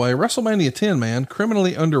along the way. WrestleMania 10, man,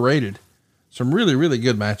 criminally underrated. Some really, really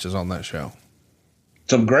good matches on that show.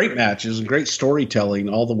 Some great matches and great storytelling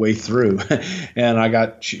all the way through. And I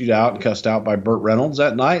got chewed out and cussed out by Burt Reynolds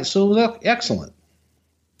that night, so it was excellent.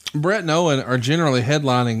 Bret and Owen are generally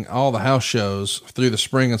headlining all the house shows through the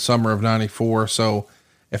spring and summer of 94. So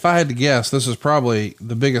if I had to guess, this is probably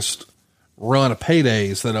the biggest run of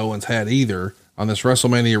paydays that Owen's had either on this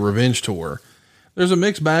WrestleMania Revenge Tour. There's a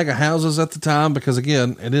mixed bag of houses at the time because,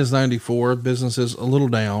 again, it is 94. Business is a little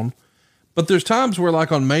down. But there's times where,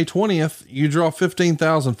 like on May 20th, you draw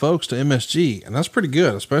 15,000 folks to MSG, and that's pretty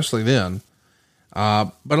good, especially then.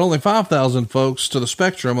 But only 5,000 folks to the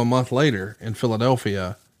Spectrum a month later in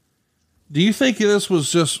Philadelphia. Do you think this was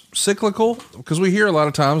just cyclical? Because we hear a lot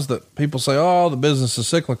of times that people say, oh, the business is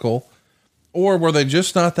cyclical. Or were they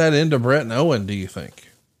just not that into Bret and Owen, do you think?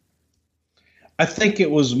 I think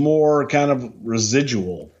it was more kind of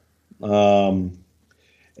residual. And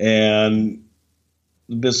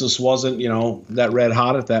the business wasn't, that red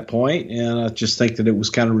hot at that point. And I just think that it was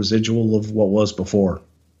kind of residual of what was before.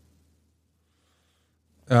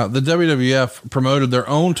 The WWF promoted their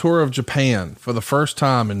own tour of Japan for the first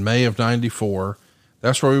time in May of 94.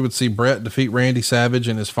 That's where we would see Bret defeat Randy Savage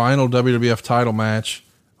in his final WWF title match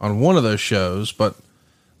on one of those shows. But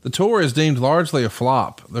the tour is deemed largely a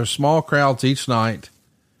flop. There's small crowds each night.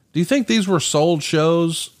 Do you think these were sold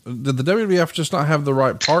shows? Did the WWF just not have the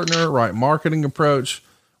right partner, right marketing approach?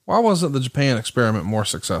 Why wasn't the Japan experiment more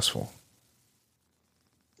successful?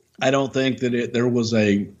 I don't think that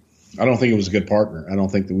I don't think it was a good partner. I don't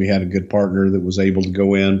think that we had a good partner that was able to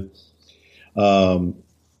go in, and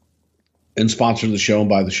sponsor the show and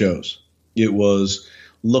buy the shows. It was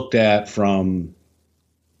looked at from,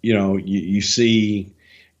 you see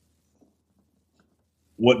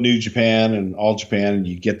what New Japan and All Japan, and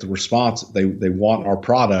you get the response. They want our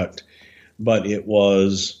product, but it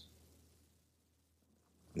was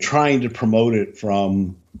trying to promote it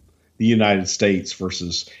from the United States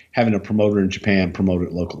versus having a promoter in Japan promote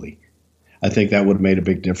it locally. I think that would have made a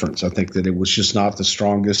big difference. I think that it was just not the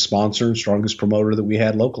strongest sponsor and strongest promoter that we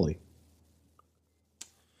had locally.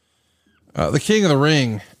 The King of the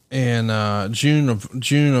Ring in June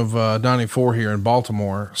of 94 here in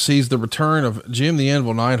Baltimore sees the return of Jim the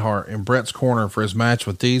Anvil Neidhart in Bret's corner for his match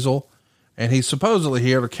with Diesel. And he's supposedly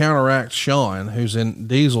here to counteract Shawn, who's in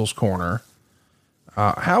Diesel's corner.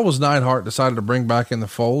 How was Neidhart decided to bring back in the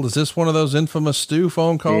fold? Is this one of those infamous Stu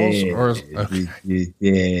phone calls? Bret's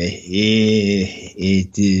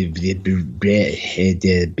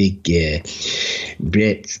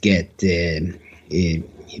got,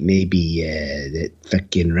 maybe that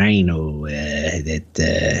fucking Rhino,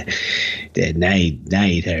 that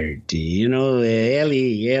Neidhart,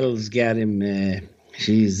 Ellie's got him,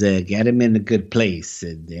 she's got him in a good place,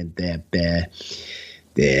 and that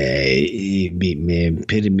put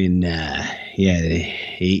him in,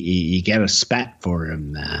 he got a spot for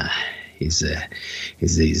him. He's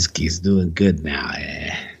doing good now.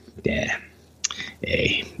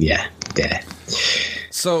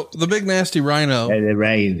 So the big nasty Rhino,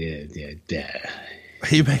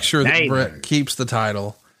 he makes sure that Bret keeps the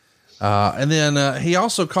title. And then he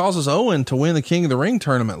also causes Owen to win the King of the Ring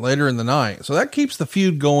tournament later in the night. So that keeps the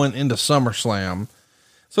feud going into SummerSlam.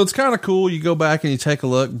 So it's kind of cool. You go back and you take a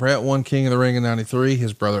look. Bret won King of the Ring in 93.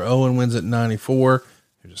 His brother Owen wins it in 94.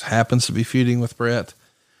 Who just happens to be feuding with Bret.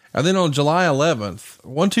 And then on July 11th,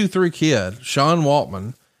 1-2-3 Kid, Sean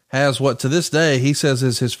Waltman, has what to this day he says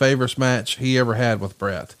is his favorite match he ever had with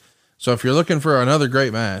Bret. So if you're looking for another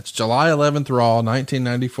great match, July 11th Raw,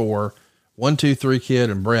 1994, 1-2-3 Kid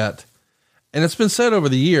and Bret. And it's been said over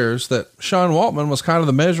the years that Sean Waltman was kind of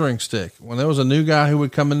the measuring stick. When there was a new guy who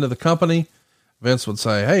would come into the company, Vince would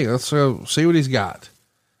say, "Hey, let's go see what he's got."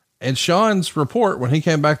 And Sean's report when he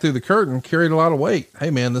came back through the curtain carried a lot of weight. Hey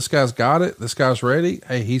man, this guy's got it. This guy's ready.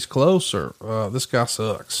 Hey, he's close, or this guy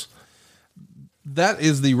sucks. That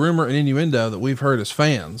is the rumor and innuendo that we've heard as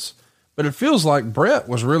fans, but it feels like Bret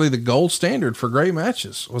was really the gold standard for great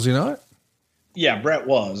matches. Was he not? Yeah, Bret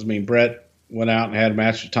was. I mean, Bret went out and had a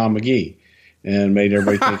match with Tom McGee and made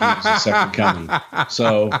everybody think he was the second coming.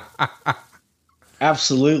 So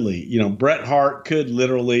absolutely. Bret Hart could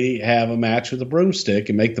literally have a match with a broomstick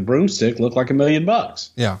and make the broomstick look like $1 million.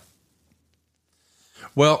 Yeah.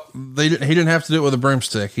 Well, he didn't have to do it with a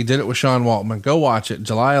broomstick. He did it with Sean Waltman. Go watch it.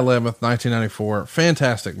 July 11th, 1994.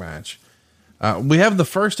 Fantastic match. We have the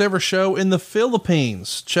first ever show in the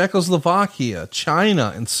Philippines, Czechoslovakia,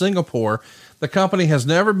 China, and Singapore. The company has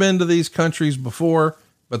never been to these countries before,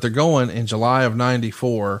 but they're going in July of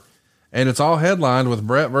 94. And it's all headlined with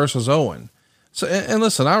Bret versus Owen. So, and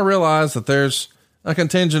listen, I realize that there's a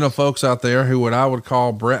contingent of folks out there who I would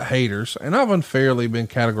call Bret haters, and I've unfairly been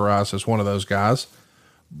categorized as one of those guys,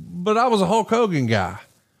 but I was a Hulk Hogan guy.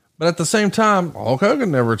 But at the same time, Hulk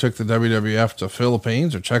Hogan never took the WWF to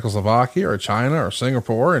Philippines or Czechoslovakia or China or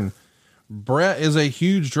Singapore. And Bret is a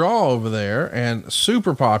huge draw over there and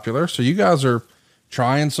super popular. So you guys are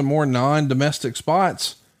trying some more non-domestic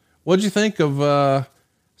spots. What'd you think of,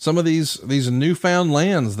 some of these newfound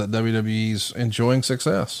lands that WWE's enjoying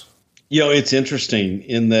success? It's interesting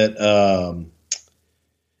in that,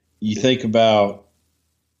 you think about,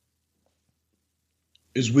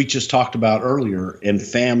 as we just talked about earlier, and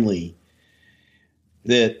family,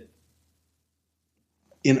 that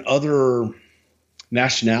in other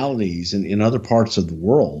nationalities and in other parts of the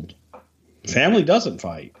world, family doesn't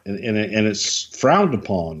fight, and it's frowned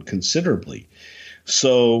upon considerably.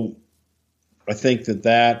 So I think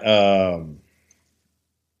that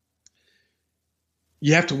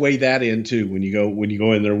you have to weigh that in too when you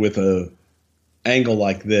go in there with a angle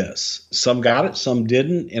like this. Some got it, some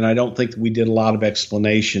didn't, and I don't think we did a lot of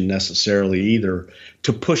explanation necessarily either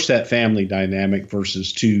to push that family dynamic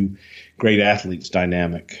versus two great athletes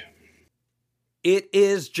dynamic. It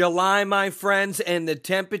is July, my friends, and the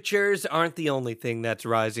temperatures aren't the only thing that's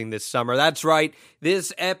rising this summer. That's right.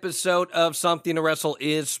 This episode of Something to Wrestle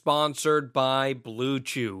is sponsored by Blue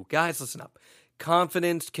Chew. Guys, listen up.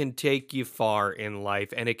 Confidence can take you far in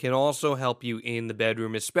life, and it can also help you in the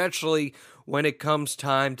bedroom, especially when it comes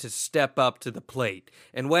time to step up to the plate.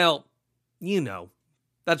 And well, you know,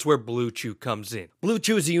 that's where Blue Chew comes in. Blue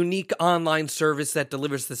Chew is a unique online service that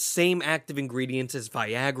delivers the same active ingredients as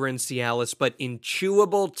Viagra and Cialis, but in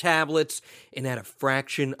chewable tablets and at a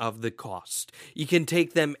fraction of the cost. You can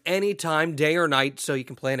take them anytime, day or night, so you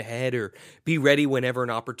can plan ahead or be ready whenever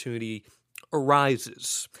an opportunity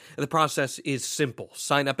arises. The process is simple.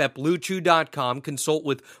 Sign up at BlueChew.com, consult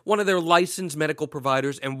with one of their licensed medical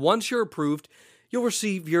providers, and once you're approved, you'll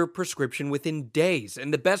receive your prescription within days.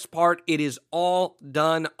 And the best part, it is all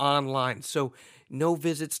done online. So no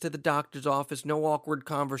visits to the doctor's office, no awkward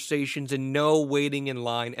conversations, and no waiting in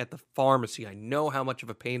line at the pharmacy. I know how much of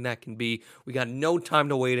a pain that can be. We got no time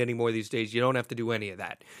to wait anymore these days. You don't have to do any of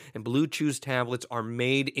that. And Blue Chew's tablets are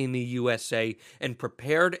made in the USA and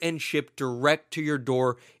prepared and shipped direct to your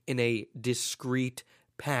door in a discreet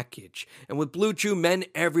package. And with Blue Chew, men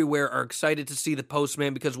everywhere are excited to see the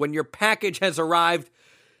postman, because when your package has arrived,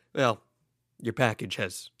 well, your package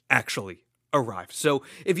has actually arrived. So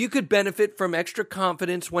if you could benefit from extra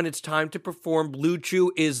confidence when it's time to perform, Blue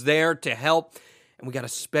Chew is there to help. And we got a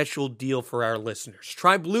special deal for our listeners.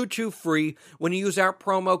 Try Blue Chew free when you use our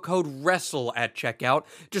promo code WRESTLE at checkout.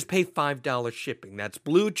 Just pay $5 shipping. That's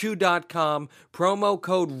BlueChew.com, promo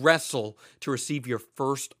code WRESTLE to receive your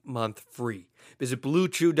first month free. Visit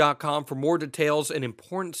BlueChew.com for more details and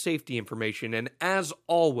important safety information. And as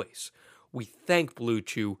always, we thank Blue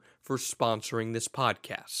Chew for sponsoring this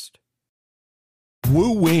podcast.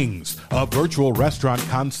 Woo Wings, a virtual restaurant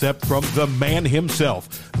concept from the man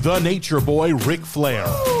himself, the Nature Boy Ric Flair.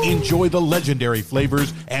 Enjoy the legendary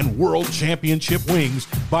flavors and world championship wings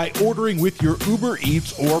by ordering with your Uber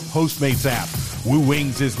Eats or Postmates app. Woo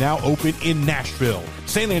Wings is now open in Nashville,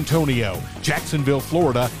 San Antonio, Jacksonville,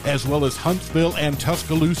 Florida, as well as Huntsville and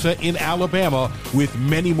Tuscaloosa in Alabama, with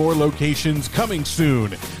many more locations coming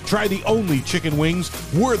soon. Try the only chicken wings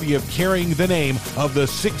worthy of carrying the name of the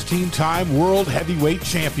 16-time world heavyweight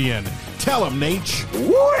champion. Tell him, Nate.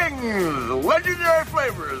 Wings! Legendary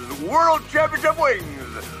flavors, world championship wings.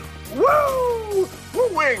 Woo!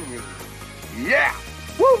 Woo Wings! Yeah!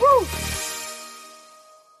 Woo woo!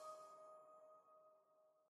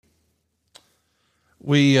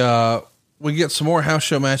 We get some more house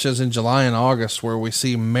show matches in July and August where we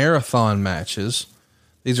see marathon matches.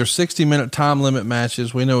 These are 60-minute time limit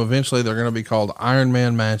matches. We know eventually they're going to be called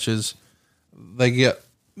Ironman matches. They get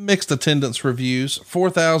mixed attendance reviews.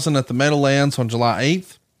 4,000 at the Meadowlands on July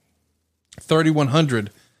 8th. 3,100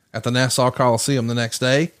 at the Nassau Coliseum the next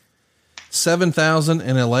day. 7,000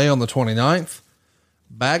 in LA on the 29th.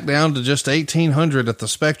 Back down to just 1,800 at the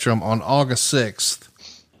Spectrum on August 6th.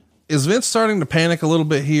 Is Vince starting to panic a little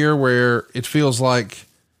bit here where it feels like,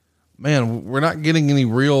 man, we're not getting any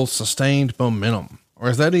real sustained momentum? Or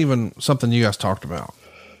is that even something you guys talked about?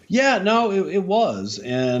 Yeah, no, it was.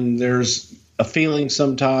 And there's a feeling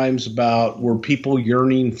sometimes about were people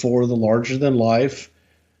yearning for the larger than life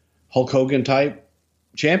Hulk Hogan type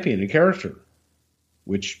champion and character,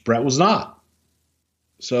 which Brett was not.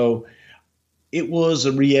 So it was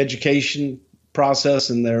a re-education process,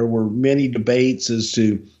 and there were many debates as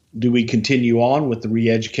to, do we continue on with the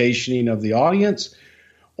re-educationing of the audience,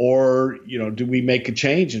 or, do we make a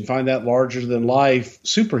change and find that larger than life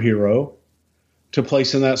superhero to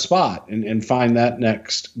place in that spot and find that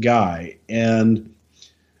next guy? And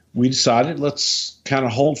we decided, let's kind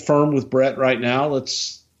of hold firm with Brett right now.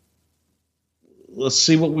 Let's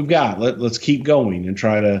see what we've got. Let's keep going and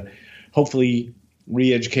try to hopefully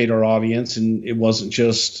re-educate our audience. And it wasn't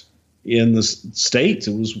just in the States,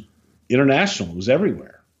 it was international. It was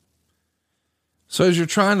everywhere. So as you're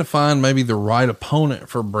trying to find maybe the right opponent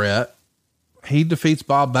for Brett, he defeats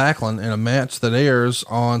Bob Backlund in a match that airs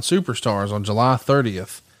on Superstars on July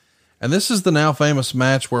 30th. And this is the now famous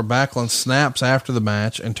match where Backlund snaps after the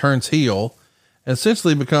match and turns heel and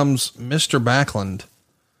essentially becomes Mr. Backlund.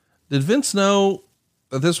 Did Vince know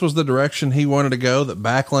that this was the direction he wanted to go, that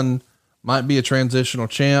Backlund might be a transitional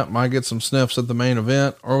champ, might get some sniffs at the main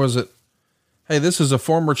event? Or was it, hey, this is a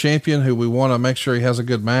former champion who we want to make sure he has a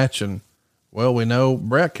good match, and Well, we know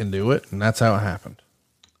Bret can do it, and that's how it happened.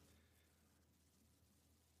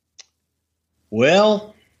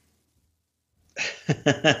 Well,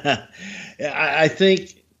 I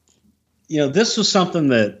think, this was something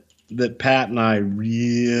that Pat and I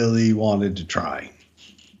really wanted to try,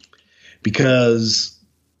 because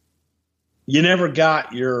you never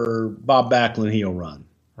got your Bob Backlund heel run.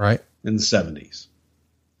 Right. In the 70s.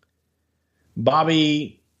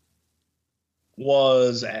 Bobby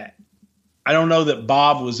was, I don't know that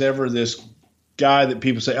Bob was ever this guy that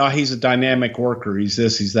people say, oh, he's a dynamic worker. He's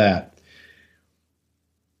this, he's that.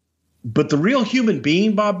 But the real human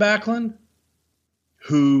being, Bob Backlund,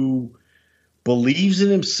 who believes in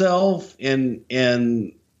himself, and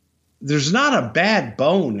there's not a bad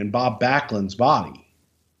bone in Bob Backlund's body.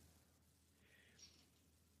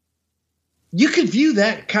 You could view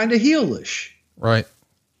that kind of heelish. Right.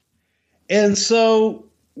 And so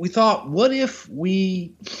we thought, what if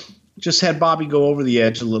we just had Bobby go over the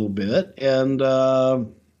edge a little bit? And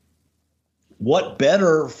what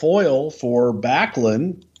better foil for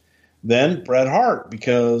Backlund than Bret Hart?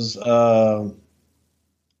 Because, Bret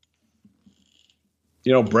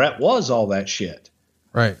was all that shit.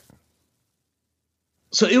 Right.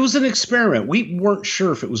 So it was an experiment. We weren't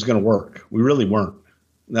sure if it was going to work. We really weren't.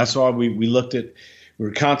 And that's why we looked at, we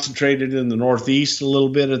were concentrated in the Northeast a little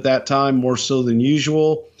bit at that time, more so than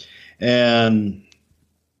usual. And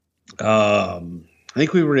I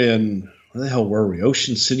think we were in, where the hell were we?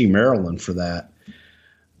 Ocean City, Maryland for that.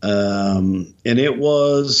 And it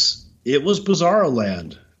was Bizarro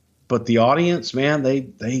Land. But the audience, man,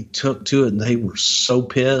 they took to it, and they were so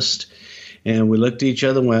pissed. And we looked at each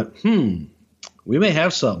other and went, we may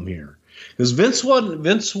have something here. Because Vince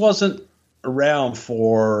wasn't around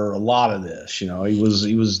for a lot of this. He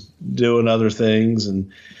was doing other things,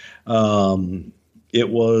 and we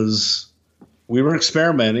were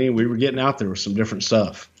experimenting. We were getting out there with some different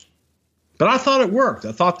stuff. But I thought it worked.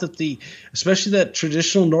 I thought that especially that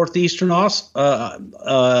traditional Northeastern audience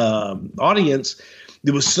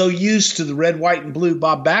that was so used to the red, white, and blue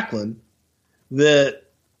Bob Backlund that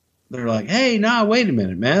they're like, hey, wait a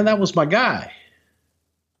minute, man, that was my guy.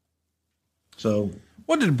 So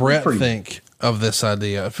what did Bret think of this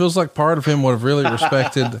idea? It feels like part of him would have really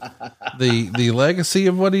respected the legacy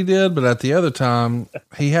of what he did, but at the other time,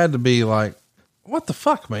 he had to be like, what the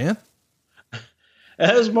fuck, man?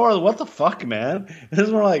 It was more, what the fuck, man? It was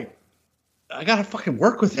more like, I got to fucking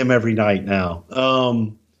work with him every night now.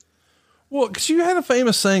 Well, because you had a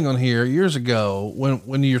famous saying on here years ago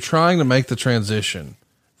when you're trying to make the transition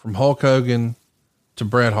from Hulk Hogan to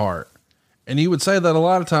Bret Hart. And you would say that a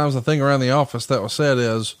lot of times the thing around the office that was said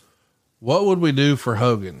is, what would we do for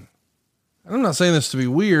Hogan? And I'm not saying this to be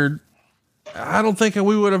weird. I don't think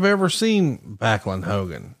we would have ever seen Backlund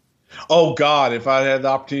Hogan. Oh God, if I had the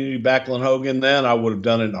opportunity to Backlund Hogan, then I would have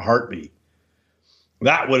done it in a heartbeat.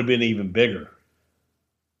 That would have been even bigger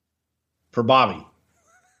for Bobby.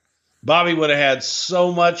 Bobby would have had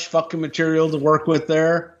so much fucking material to work with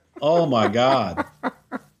there. Oh my God.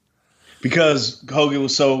 Because Hogan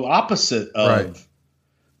was so opposite of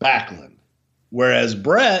Backlund. Whereas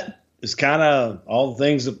Bret is kind of all the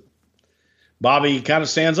things that Bobby kind of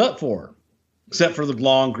stands up for, except for the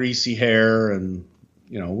long, greasy hair. And,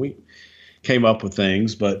 we came up with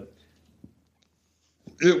things, but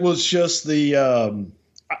it was just I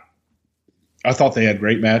thought they had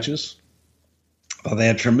great matches. I thought they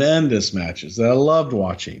had tremendous matches that I loved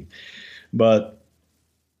watching, but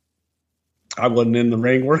I wasn't in the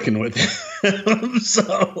ring working with him.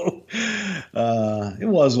 So it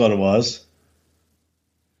was what it was.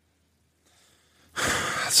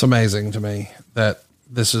 It's amazing to me that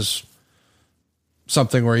this is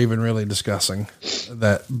something we're even really discussing,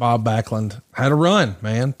 that Bob Backlund had a run,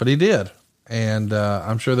 man, but he did. And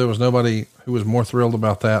I'm sure there was nobody who was more thrilled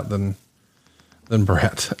about that than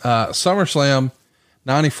Bret. SummerSlam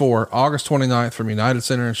 94, August 29th from United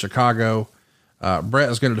Center in Chicago. Bret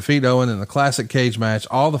is going to defeat Owen in the classic cage match.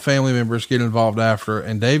 All the family members get involved after,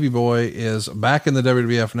 and Davey Boy is back in the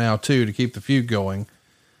WWF now too, to keep the feud going.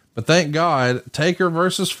 But thank God, Taker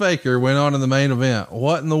versus Faker went on in the main event.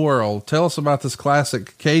 What in the world? Tell us about this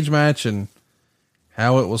classic cage match and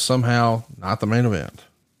how it was somehow not the main event.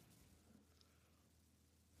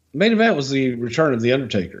 The main event was the return of The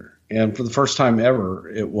Undertaker. And for the first time ever,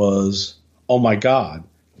 it was, oh my God.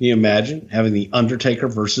 Can you imagine having The Undertaker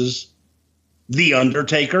versus The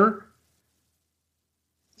Undertaker?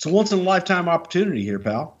 It's a once in a lifetime opportunity here,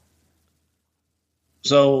 pal.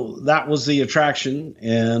 So that was the attraction.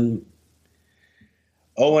 And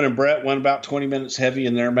Owen and Brett went about 20 minutes heavy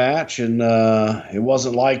in their match, and it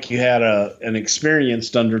wasn't like you had an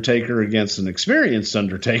experienced Undertaker against an experienced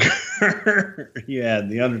Undertaker. You had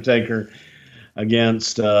the Undertaker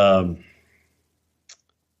against someone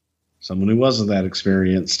who wasn't that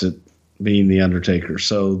experienced at being the Undertaker.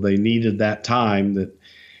 So they needed that time. That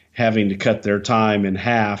having to cut their time in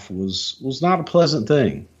half was not a pleasant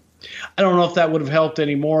thing. I don't know if that would have helped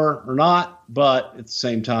any more or not, but at the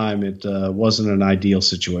same time, it wasn't an ideal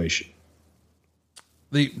situation.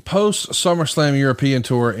 The post SummerSlam European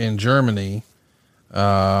tour in Germany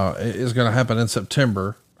is going to happen in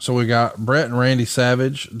September. So we got Brett and Randy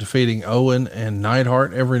Savage defeating Owen and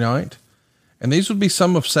Neidhart every night. And these would be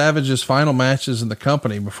some of Savage's final matches in the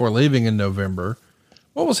company before leaving in November.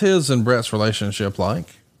 What was his and Brett's relationship like?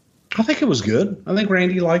 I think it was good. I think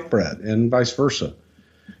Randy liked Brett and vice versa.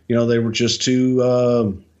 You know, they were just two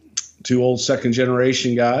old second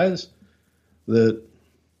generation guys that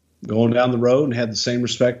going down the road and had the same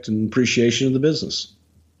respect and appreciation of the business.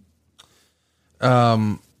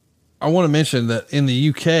 I want to mention that in the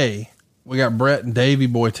UK, we got Brett and Davey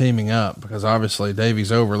Boy teaming up because obviously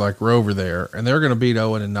Davey's over like Rover there, and they're going to beat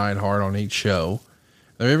Owen and Neidhart on each show.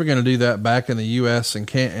 They're even going to do that back in the US and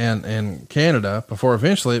Canada before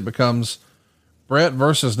eventually it becomes Brett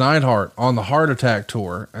versus Neidhart on the Heart Attack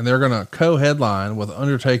tour, and they're going to co-headline with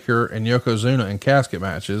Undertaker and Yokozuna in casket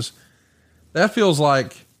matches. That feels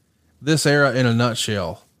like this era in a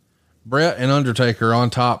nutshell. Brett and Undertaker on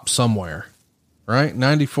top somewhere, right?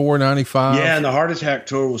 94, 95. Yeah. And the Heart Attack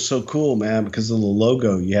tour was so cool, man, because of the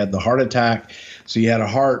logo. You had the Heart Attack. So you had a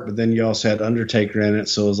heart, but then you also had Undertaker in it.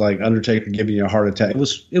 So it was like Undertaker giving you a heart attack. It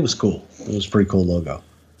was cool. It was a pretty cool logo.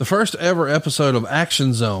 The first ever episode of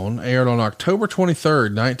Action Zone aired on October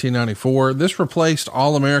 23rd, 1994. This replaced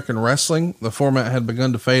All American Wrestling. The format had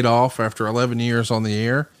begun to fade off after 11 years on the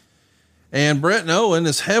air. And Brett and Owen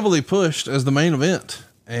is heavily pushed as the main event.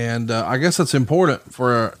 And I guess it's important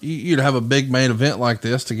for you to have a big main event like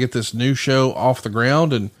this to get this new show off the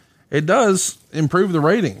ground. And it does improve the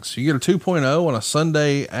ratings. You get a 2.0 on a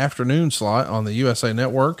Sunday afternoon slot on the USA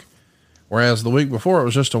Network, whereas the week before it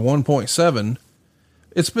was just a 1.7.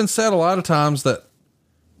 It's been said a lot of times that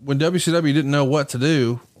when WCW didn't know what to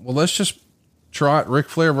do, well, let's just trot Ric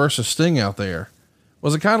Flair versus Sting out there.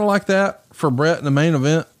 Was it kind of like that for Brett in the main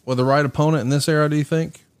event with the right opponent in this era, do you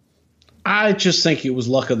think? I just think it was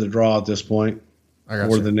luck of the draw at this point,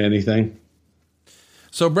 more than anything.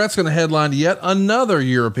 So Brett's going to headline yet another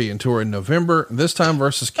European tour in November, this time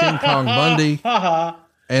versus King Kong Bundy.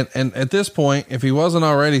 And at this point, if he wasn't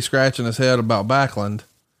already scratching his head about Backlund,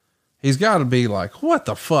 he's got to be like, what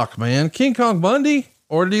the fuck, man? King Kong Bundy?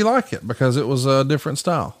 Or did he like it because it was a different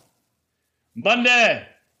style? Bundy,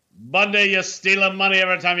 you're stealing money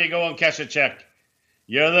every time you go and cash a check.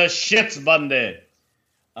 You're the shits, Bundy.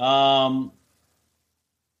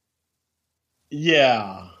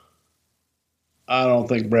 Yeah. I don't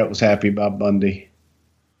think Brett was happy about Bundy.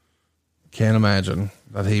 Can't imagine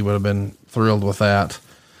that he would have been thrilled with that.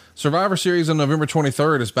 Survivor Series on November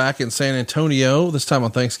 23rd is back in San Antonio, this time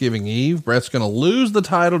on Thanksgiving Eve. Brett's going to lose the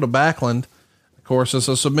title to Backlund. Of course, it's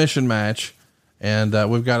a submission match. And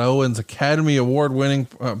we've got Owen's Academy Award winning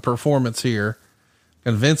performance here,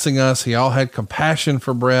 convincing us he all had compassion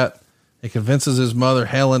for Brett. He convinces his mother,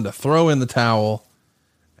 Helen, to throw in the towel.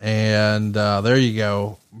 And there you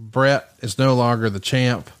go. Brett is no longer the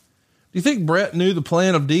champ. Do you think Brett knew the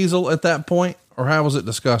plan of Diesel at that point, or how was it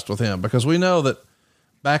discussed with him? Because we know that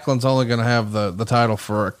Backlund's only going to have the title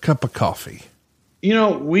for a cup of coffee. You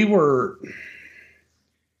know,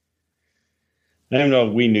 I don't know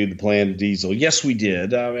if we knew the plan of Diesel. Yes, we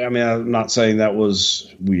did. I mean, I'm not saying that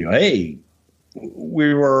was, we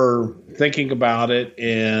were thinking about it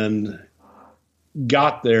and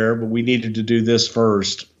got there, but we needed to do this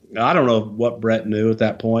first. I don't know what Brett knew at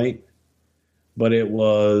that point, but it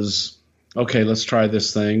was, okay, let's try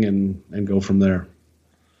this thing and go from there.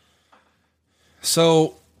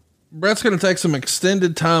 So Brett's going to take some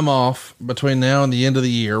extended time off between now and the end of the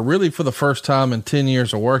year, really for the first time in 10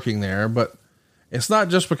 years of working there. But it's not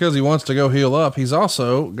just because he wants to go heal up. He's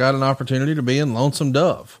also got an opportunity to be in Lonesome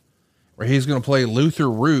Dove, where he's going to play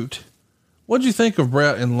Luther Root. What'd you think of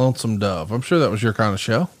Brett in Lonesome Dove? I'm sure that was your kind of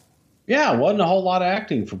show. Yeah, it wasn't a whole lot of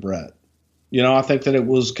acting for Brett. You know, I think that it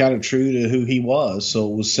was kind of true to who he was.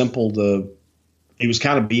 So it was simple he was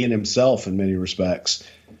kind of being himself in many respects,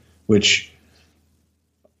 which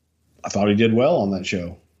I thought he did well on that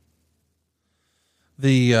show.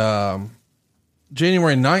 The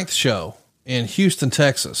January 9th show in Houston,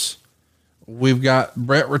 Texas, we've got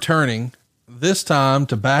Brett returning, this time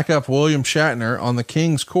to back up William Shatner on the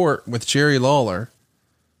King's Court with Jerry Lawler.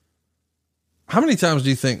 How many times do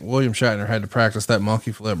you think William Shatner had to practice that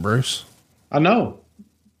monkey flip, Bruce? I know.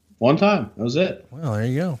 One time. That was it. Well, there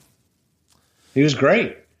you go. He was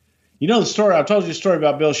great. You know the story. I told you a story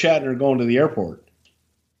about Bill Shatner going to the airport.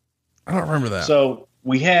 I don't remember that. So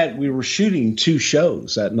we were shooting 2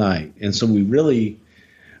 shows that night. And so we really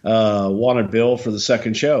wanted Bill for the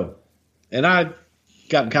second show. And I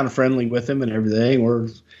got kind of friendly with him and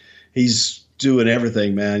everything. He's doing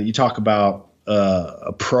everything, man. You talk about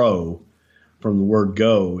a pro from the word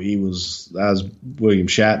go. As William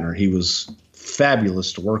Shatner, he was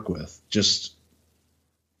fabulous to work with. Just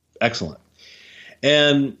excellent.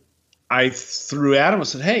 And I threw at him and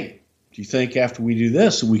said, hey, do you think after we do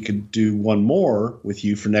this, we could do one more with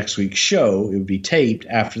you for next week's show? It would be taped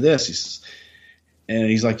after this. He says,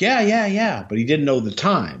 and he's like, yeah. But he didn't know the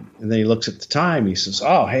time. And then he looks at the time. He says,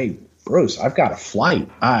 oh, hey, Bruce, I've got a flight.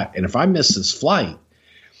 And if I miss this flight,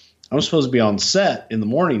 I'm supposed to be on set in the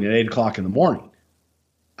morning at 8:00 in the morning.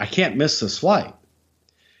 I can't miss this flight.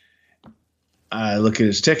 I look at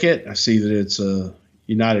his ticket. I see that it's a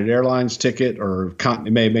United Airlines ticket, or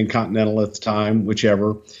it may have been Continental at the time,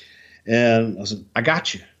 whichever. And I said, I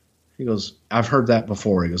got you. He goes, I've heard that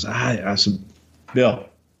before. He goes, I said, Bill,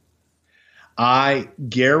 I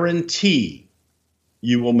guarantee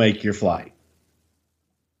you will make your flight.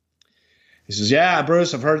 He says, yeah,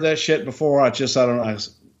 Bruce, I've heard that shit before. I don't know. I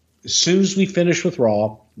said, as soon as we finish with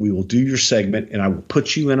Raw, we will do your segment, and I will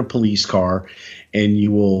put you in a police car, and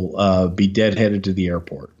you will be deadheaded to the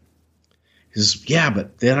airport. He says, yeah,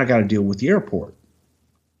 but then I got to deal with the airport.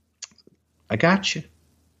 I got you.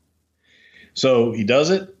 So he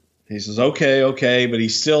does it. He says, okay. But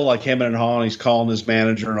he's still like hemming and hawing. He's calling his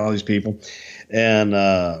manager and all these people.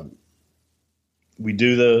 And we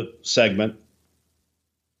do the segment.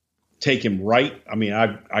 Take him right. I mean,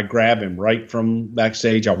 I grab him right from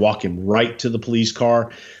backstage. I walk him right to the police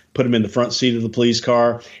car, put him in the front seat of the police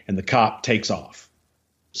car, and the cop takes off.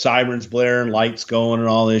 Sirens blaring, lights going, and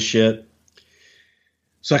all this shit.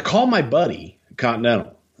 So I call my buddy at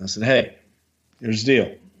Continental. I said, hey, here's the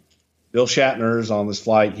deal. Bill Shatner's on this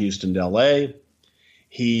flight Houston to L.A.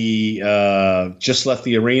 He just left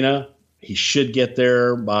the arena. He should get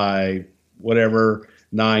there by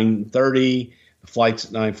 9:30. The flight's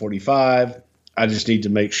at 9:45. I just need to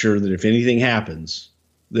make sure that if anything happens,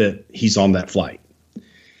 that he's on that flight.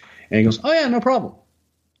 And he goes, oh, yeah, no problem.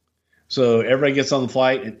 So everybody gets on the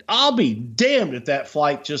flight, and I'll be damned if that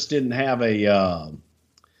flight just didn't have a,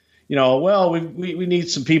 we need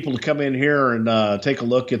some people to come in here and take a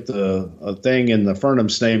look at the thing in the Fernham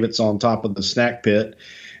Snavets on top of the snack pit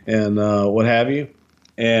and what have you.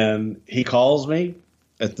 And he calls me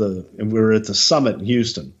and we were at the Summit in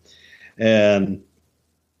Houston. And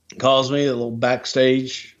calls me, a little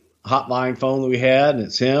backstage hotline phone that we had, and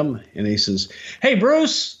it's him. And he says, hey,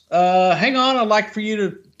 Bruce, hang on. I'd like for you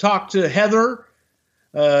to talk to Heather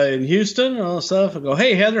in Houston and all that stuff. I go,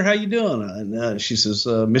 hey, Heather, how you doing? And she says,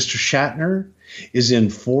 Mr. Shatner is in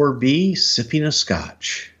 4B sipping a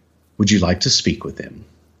scotch. Would you like to speak with him?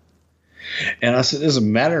 And I said, as a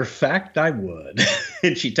matter of fact, I would.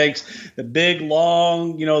 And she takes the big,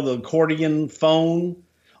 long, the accordion phone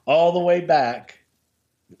all the way back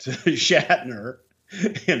to Shatner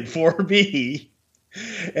in 4B.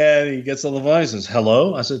 And he gets on the phone and says,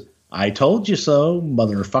 hello? I said, I told you so,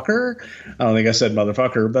 motherfucker. I don't think I said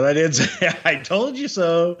motherfucker, but I did say, I told you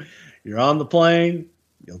so. You're on the plane.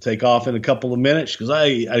 You'll take off in a couple of minutes. Because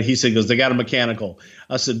he said, they got a mechanical.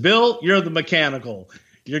 I said, Bill, you're the mechanical.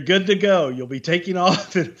 You're good to go. You'll be taking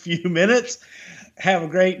off in a few minutes. Have a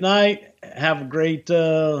great night. Have a great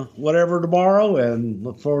whatever tomorrow, and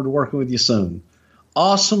look forward to working with you soon.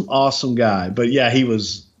 Awesome guy. But yeah, he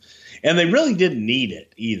was, and they really didn't need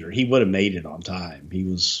it either. He would have made it on time. He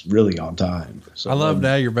was really on time. So I love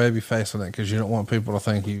now you're baby facing it because you don't want people to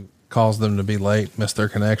think you caused them to be late, miss their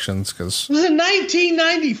connections. Because it was in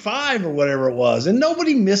 1995 or whatever it was, and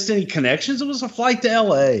nobody missed any connections. It was a flight to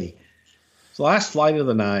L.A. It's the last flight of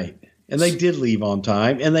the night. And they did leave on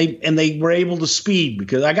time, and they were able to speed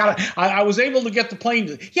because I was able to get the plane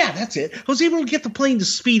to, that's it. I was able to get the plane to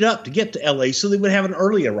speed up to get to LA so they would have an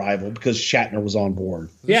early arrival because Shatner was on board.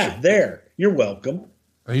 Yeah, there. You're welcome.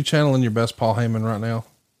 Are you channeling your best Paul Heyman right now?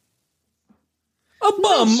 A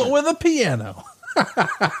bum with a piano.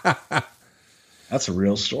 That's a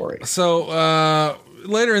real story. So,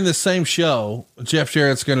 later in this same show, Jeff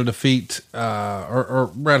Jarrett's going to defeat,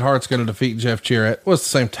 or Bret Hart's going to defeat Jeff Jarrett. Well, it's the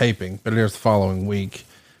same taping, but here's the following week.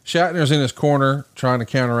 Shatner's in his corner trying to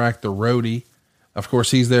counteract the roadie. Of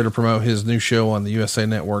course, he's there to promote his new show on the USA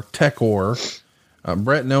Network, TechOr.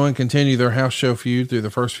 Bret and Owen continue their house show feud through the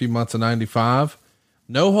first few months of 95.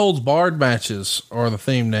 No holds barred matches are the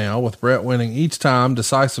theme now, with Bret winning each time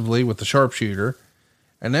decisively with the sharpshooter.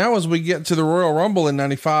 And now as we get to the Royal Rumble in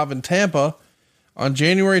 95 in Tampa on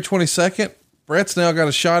January 22nd, Bret's now got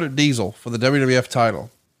a shot at Diesel for the WWF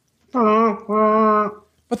title.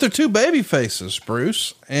 But they're two baby faces,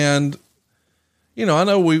 Bruce. And, you know, I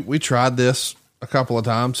know we tried this a couple of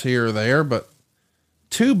times here or there, but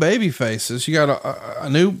two baby faces, you got a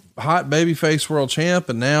new hot babyface world champ,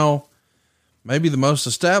 and now maybe the most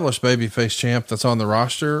established babyface champ that's on the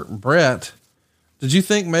roster, Bret. Did you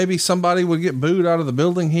think maybe somebody would get booed out of the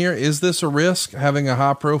building here? Is this a risk, having a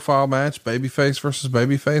high profile match, babyface versus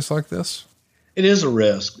babyface like this? It is a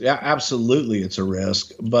risk. Yeah, absolutely. It's a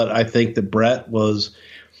risk. But I think that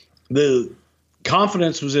the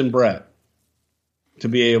confidence was in Bret to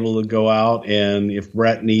be able to go out, and if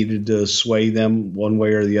Bret needed to sway them one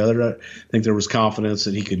way or the other, I think there was confidence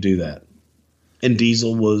that he could do that. And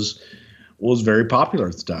Diesel was very popular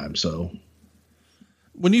at the time. So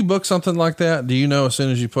when you book something like that, do you know as soon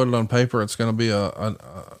as you put it on paper, it's going to be a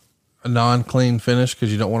non-clean finish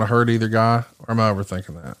because you don't want to hurt either guy? Or am I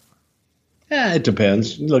overthinking that? Yeah, it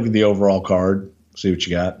depends. You look at the overall card, see what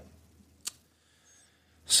you got.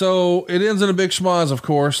 So it ends in a big schmoz, of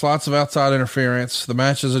course, lots of outside interference. The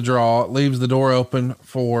match is a draw. It leaves the door open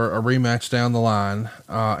for a rematch down the line.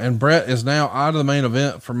 And Bret is now out of the main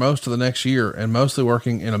event for most of the next year and mostly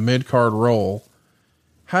working in a mid-card role.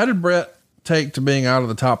 How did Bret take to being out of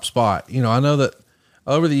the top spot? You know, I know that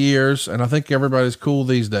over the years, and I think everybody's cool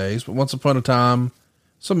these days, but once upon a time,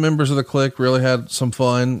 some members of the clique really had some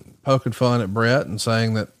fun poking fun at Bret and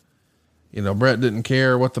saying that, you know, Bret didn't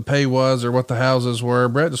care what the pay was or what the houses were.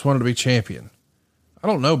 Bret just wanted to be champion. I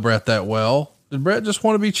don't know Bret that well. Did Bret just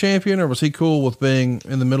want to be champion, or was he cool with being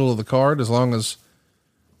in the middle of the card as long as,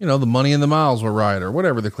 you know, the money and the miles were right, or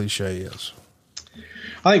whatever the cliche is?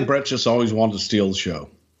 I think Bret just always wanted to steal the show.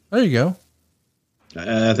 There you go.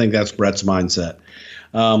 I think that's Bret's mindset.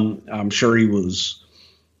 I'm sure he was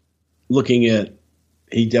looking at,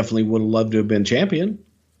 he definitely would have loved to have been champion.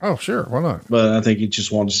 Oh, sure. Why not? But I think he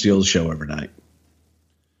just wanted to steal the show every night.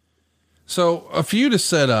 So a feud is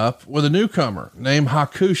set up with a newcomer named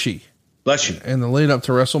Hakushi. Bless you. In the lead up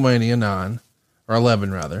to WrestleMania 9 or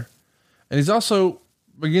 11 rather. And he's also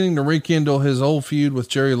beginning to rekindle his old feud with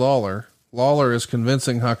Jerry Lawler. Lawler is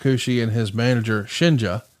convincing Hakushi and his manager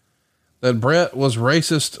Shinja that Bret was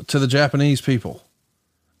racist to the Japanese people.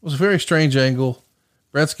 It was a very strange angle.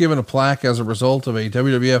 Bret's given a plaque as a result of a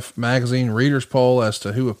WWF magazine readers poll as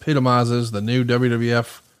to who epitomizes the new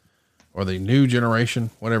WWF or the new generation,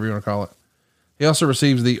 whatever you want to call it. He also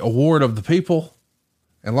receives the award of the people,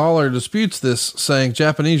 and Lawler disputes this, saying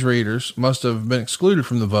Japanese readers must have been excluded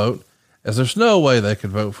from the vote as there's no way they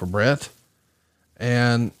could vote for Bret.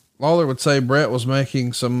 And Lawler would say Bret was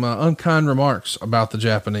making some unkind remarks about the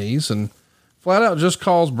Japanese and flat out just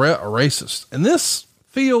calls Bret a racist. And this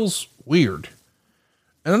feels weird.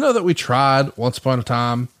 And I know that we tried once upon a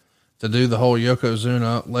time to do the whole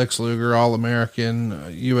Yokozuna, Lex Luger,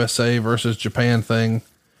 All-American, USA versus Japan thing,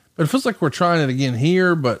 but it feels like we're trying it again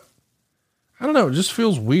here, but I don't know. It just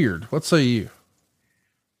feels weird. What say you?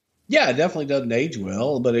 Yeah, it definitely doesn't age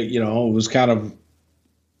well, but it was kind of,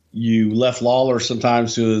 you left Lawler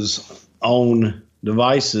sometimes to his own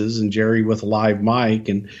devices and Jerry with a live mic.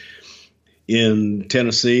 And in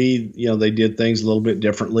Tennessee, they did things a little bit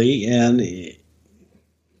differently, and it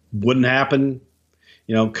wouldn't happen,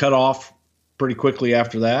 cut off pretty quickly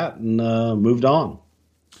after that and moved on.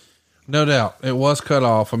 No doubt. It was cut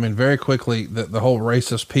off. I mean, very quickly the whole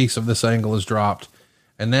racist piece of this angle is dropped.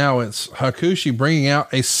 And now it's Hakushi bringing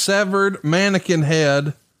out a severed mannequin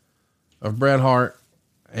head of Bret Hart.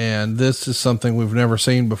 And this is something we've never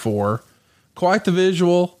seen before. Quite the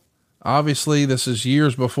visual. Obviously, this is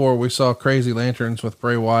years before we saw Crazy Lanterns with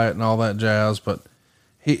Bray Wyatt and all that jazz. But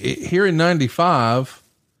here in 95,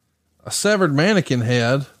 a severed mannequin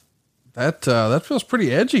head, that feels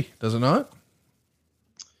pretty edgy, does it not?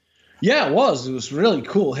 Yeah, it was. It was a really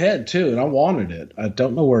cool head too, and I wanted it. I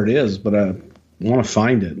don't know where it is, but I want to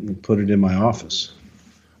find it and put it in my office.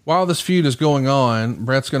 While this feud is going on,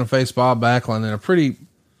 Bret's going to face Bob Backlund in a pretty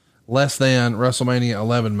less than WrestleMania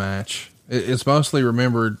 11 match. It's mostly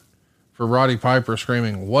remembered for Roddy Piper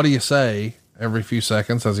screaming, "What do you say?" every few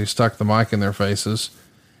seconds as he stuck the mic in their faces.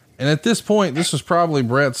 And at this point, this was probably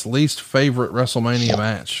Bret's least favorite WrestleMania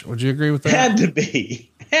match. Would you agree with that?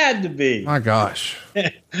 Had to be. My gosh.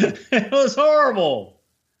 It was horrible.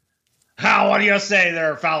 What do you say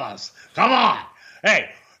there, fellas? Come on.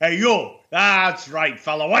 Hey, you. That's right,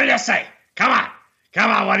 fella. What do you say? Come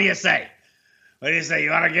on. What do you say? What do you say?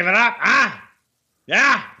 You want to give it up? Huh?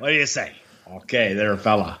 Yeah? What do you say? Okay, there,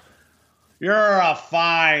 fella. You're a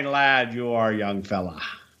fine lad, you are, young fella.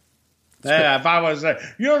 Yeah, if I was there,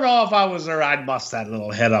 if I was there, I'd bust that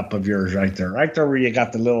little head up of yours right there where you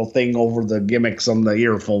got the little thing over the gimmicks on the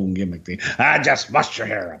earphone gimmick thing. I'd just bust your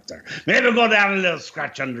hair up there. Maybe go down a little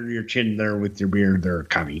scratch under your chin there with your beard there,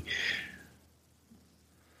 Connie.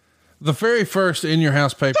 The very first In Your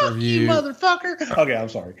House pay-per-view, you motherfucker. Okay, I'm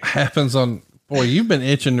sorry. Happens on, boy, you've been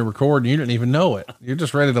itching to record and you didn't even know it. You're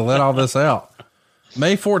just ready to let all this out.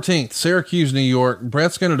 May 14th, Syracuse, New York.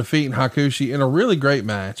 Brett's going to defeat Hakushi in a really great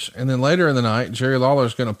match. And then later in the night, Jerry Lawler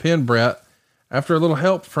is going to pin Brett after a little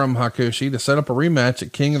help from Hakushi to set up a rematch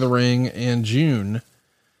at King of the Ring in June.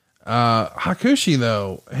 Hakushi,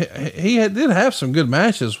 though, he did have some good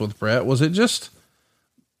matches with Brett. Was it just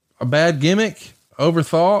a bad gimmick?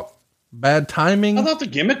 Overthought? Bad timing? I thought the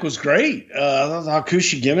gimmick was great. I thought the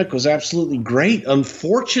Hakushi gimmick was absolutely great.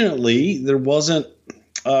 Unfortunately, there wasn't,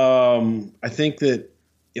 I think that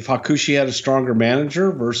if Hakushi had a stronger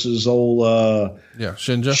manager versus old,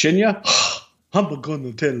 Shinya, I'm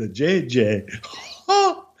gonna tell a JJ.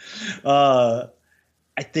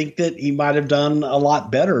 I think that he might have done a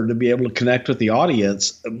lot better to be able to connect with the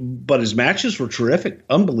audience, but his matches were terrific.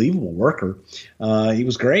 Unbelievable worker. He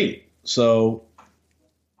was great. So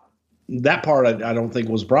that part I don't think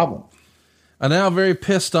was a problem. A now very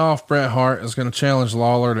pissed off Bret Hart is going to challenge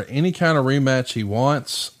Lawler to any kind of rematch he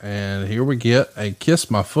wants. And here we get a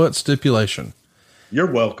kiss my foot stipulation.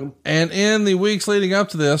 You're welcome. And in the weeks leading up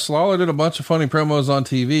to this, Lawler did a bunch of funny promos on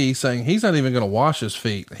TV saying he's not even going to wash his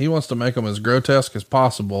feet. He wants to make them as grotesque as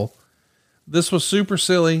possible. This was super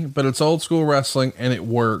silly, but it's old school wrestling and it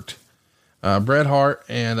worked. Bret Hart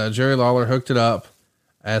and Jerry Lawler hooked it up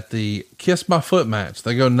at the Kiss My Foot match.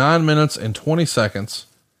 They go 9 minutes and 20 seconds.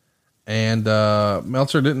 And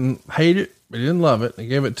Meltzer didn't hate it, but he didn't love it. He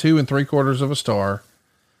gave it 2 3/4 stars.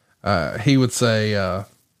 He would say,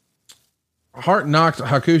 Hart knocked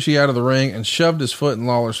Hakushi out of the ring and shoved his foot in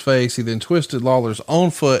Lawler's face. He then twisted Lawler's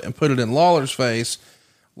own foot and put it in Lawler's face.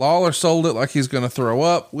 Lawler sold it like he's going to throw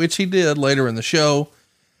up, which he did later in the show.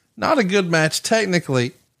 Not a good match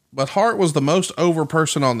technically, but Hart was the most over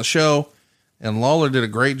person on the show. And Lawler did a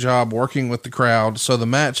great job working with the crowd. So the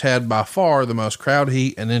match had by far the most crowd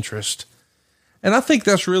heat and interest. And I think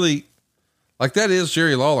that's really, like, that is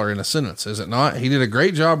Jerry Lawler in a sentence, is it not? He did a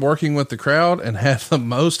great job working with the crowd and had the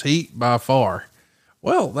most heat by far.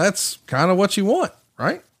 Well, that's kind of what you want,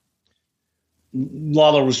 right?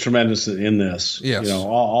 Lawler was tremendous in this. Yes.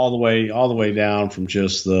 All the way down from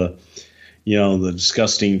just the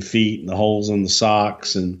disgusting feet and the holes in the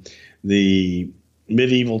socks and the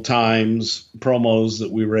medieval times promos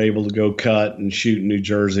that we were able to go cut and shoot in New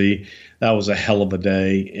Jersey. That was a hell of a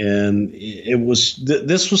day. And it was,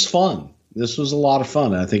 this was fun. This was a lot of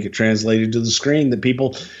fun. I think it translated to the screen that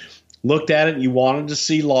people looked at it and you wanted to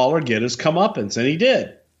see Lawler get his comeuppance, and he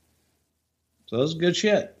did. So that was good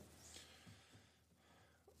shit.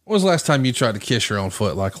 When was the last time you tried to kiss your own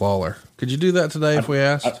foot like Lawler? Could you do that today if we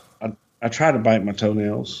asked? I tried to bite my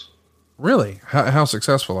toenails. Really? How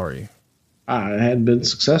successful are you? I hadn't been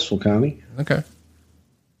successful, Connie. Okay.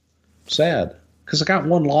 Sad. Because I got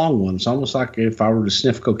one long one. It's almost like if I were to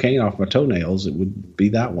sniff cocaine off my toenails, it would be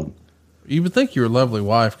that one. You would think your lovely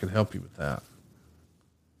wife could help you with that.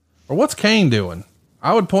 Or what's Kane doing?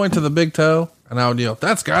 I would point to the big toe and I would yell,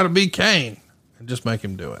 "That's got to be Kane," and just make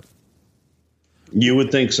him do it. You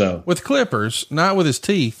would think so. With clippers, not with his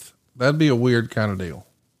teeth. That'd be a weird kind of deal.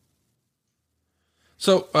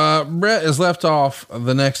 So, Brett is left off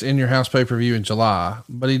the next In Your House pay-per-view in July,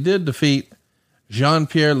 but he did defeat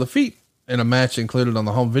Jean-Pierre Lafitte in a match included on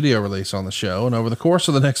the home video release on the show. And over the course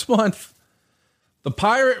of the next month, the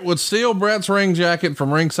Pirate would steal Brett's ring jacket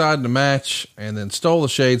from ringside in a match and then stole the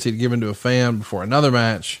shades he'd given to a fan before another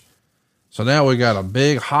match. So now we got a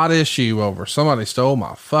big hot issue over somebody stole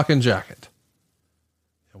my fucking jacket.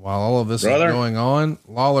 And while all of this is going on,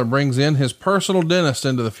 Lawler brings in his personal dentist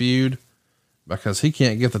into the feud, because he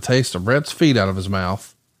can't get the taste of Brett's feet out of his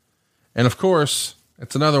mouth. And of course,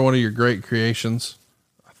 it's another one of your great creations,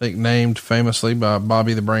 I think named famously by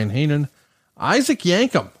Bobby the Brain Heenan, Isaac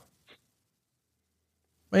Yankem.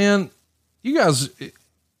 Man, you guys, did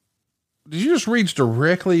you just reach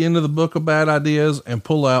directly into the book of bad ideas and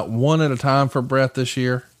pull out one at a time for Brett this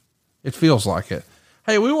year? It feels like it.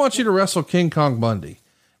 Hey, we want you to wrestle King Kong Bundy.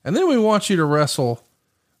 And then we want you to wrestle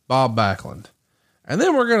Bob Backlund. And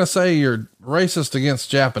then we're going to say you're racist against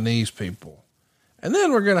Japanese people. And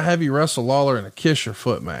then we're going to have you wrestle Lawler in a kiss your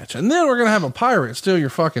foot match. And then we're going to have a pirate steal your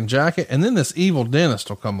fucking jacket. And then this evil dentist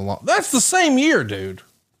will come along. That's the same year, dude.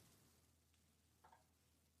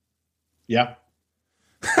 Yeah.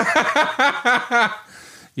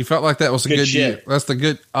 You felt like that was a good shit. year. That's the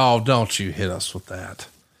good. Oh, don't you hit us with that.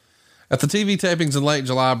 At the TV tapings in late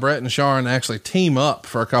July, Bret and Shawn actually team up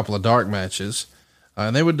for a couple of dark matches.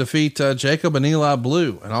 And they would defeat Jacob and Eli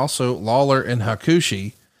Blue, and also Lawler and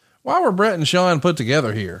Hakushi. Why were Bret and Shawn put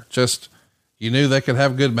together here? Just, you knew they could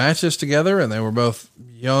have good matches together and they were both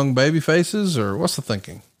young baby faces, or what's the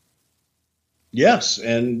thinking? Yes.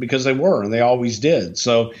 And because they were, and they always did.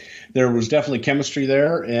 So there was definitely chemistry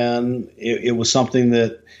there. And it was something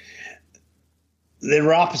that they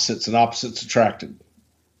were opposites, and opposites attracted,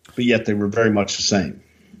 but yet they were very much the same.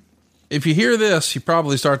 If you hear this, you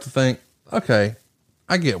probably start to think, okay,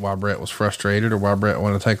 I get why Bret was frustrated, or why Bret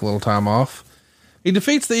wanted to take a little time off. He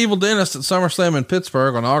defeats the Evil Dentist at SummerSlam in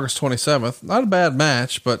Pittsburgh on August 27th. Not a bad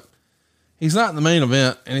match, but he's not in the main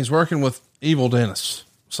event, and he's working with Evil Dentist.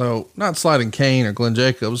 So not sliding Kane or Glenn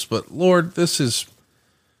Jacobs, but Lord, this is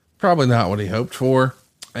probably not what he hoped for.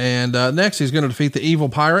 And next he's going to defeat the Evil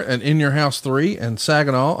Pirate at In Your House 3 in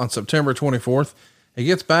Saginaw on September 24th. He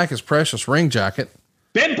gets back his precious ring jacket.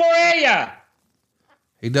 Ben Porella!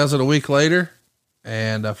 He does it a week later.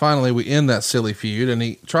 And finally we end that silly feud, and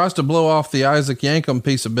he tries to blow off the Isaac Yankem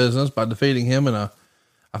piece of business by defeating him in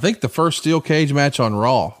I think the first steel cage match on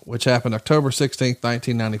Raw, which happened October 16th,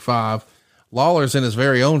 1995. Lawler's in his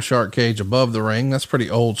very own shark cage above the ring. That's pretty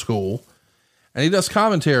old school. And he does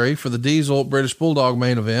commentary for the Diesel British Bulldog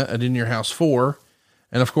main event at In Your House 4.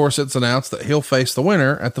 And of course it's announced that he'll face the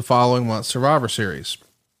winner at the following month's Survivor Series.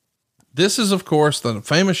 This is of course the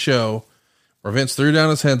famous show where Vince threw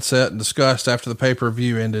down his headset in disgust after the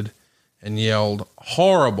pay-per-view ended and yelled,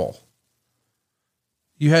 "Horrible."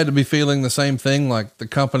 You had to be feeling the same thing, like the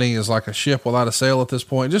company is like a ship without a sail at this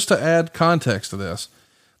point. Just to add context to this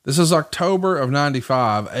is October of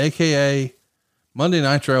 95, aka Monday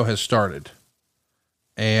Nitro has started.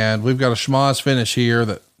 And we've got a schmoz finish here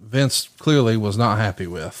that Vince clearly was not happy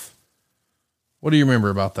with. What do you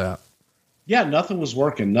remember about that? Yeah, nothing was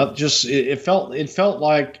working. Not just, it felt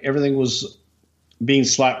like everything was being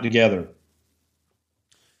slapped together.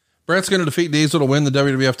 Bret's going to defeat Diesel to win the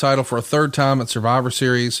WWF title for a third time at Survivor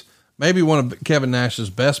Series. Maybe one of Kevin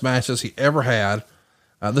Nash's best matches he ever had.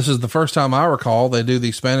 This is the first time I recall they do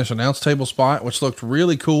the Spanish announce table spot, which looked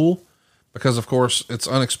really cool because of course it's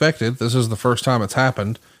unexpected. This is the first time it's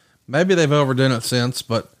happened. Maybe they've overdone it since,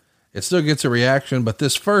 but it still gets a reaction. But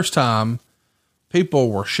this first time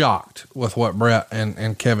people were shocked with what Bret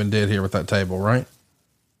and Kevin did here with that table, right?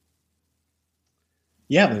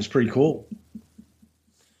 Yeah, it was pretty cool.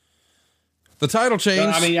 The title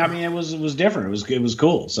change. I mean, it was different. It was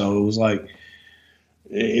cool. So it was like,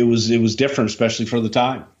 it was different, especially for the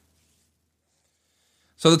time.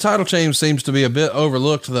 So the title change seems to be a bit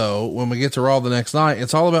overlooked though. When we get to Raw the next night,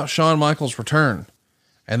 it's all about Shawn Michaels' return.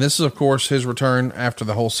 And this is of course his return after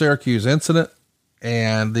the whole Syracuse incident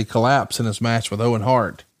and the collapse in his match with Owen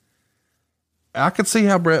Hart. I could see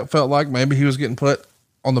how Bret felt like maybe he was getting put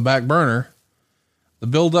on the back burner. The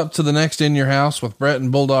build up to the next In Your House with Bret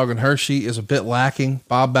and Bulldog and Hershey is a bit lacking.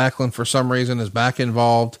 Bob Backlund, for some reason, is back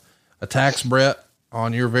involved, attacks Bret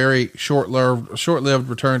on your very short-lived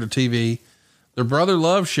return to TV. The Brother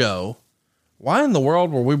Love Show. Why in the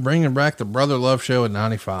world were we bringing back the Brother Love Show in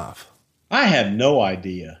 95? I had no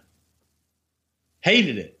idea.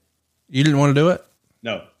 Hated it. You didn't want to do it?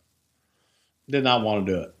 No, did not want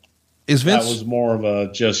to do it. Is Vince? That was more of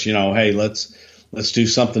a just, hey, let's do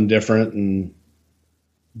something different and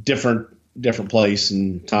different place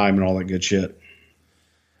and time and all that good shit.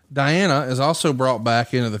 Diana is also brought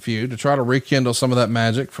back into the feud to try to rekindle some of that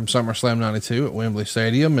magic from SummerSlam 92 at Wembley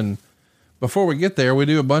Stadium. And before we get there, we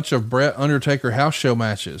do a bunch of Bret Undertaker house show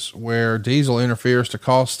matches where Diesel interferes to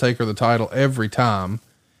cost Taker the title every time.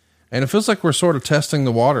 And it feels like we're sort of testing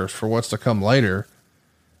the waters for what's to come later.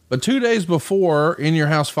 But 2 days before In Your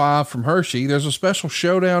House 5 from Hershey, there's a special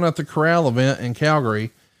showdown at the Corral event in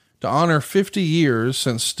Calgary to honor 50 years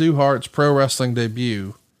since Stu Hart's pro wrestling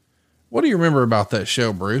debut. What do you remember about that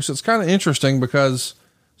show, Bruce? It's kind of interesting because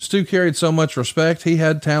Stu carried so much respect. He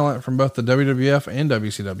had talent from both the WWF and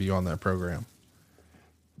WCW on that program.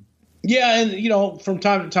 Yeah. And, from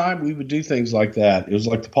time to time we would do things like that. It was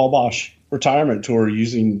like the Paul Bosch retirement tour,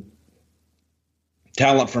 using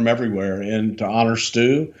talent from everywhere, and to honor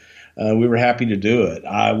Stu, we were happy to do it.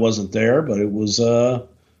 I wasn't there, but it was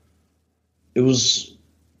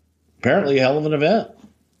apparently a hell of an event.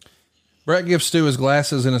 Bret gives Stu his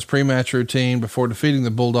glasses in his pre-match routine before defeating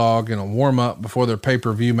the Bulldog in a warm-up before their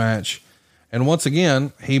pay-per-view match. And once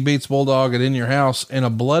again, he beats Bulldog at In Your House in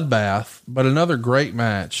a bloodbath, but another great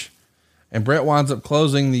match. And Bret winds up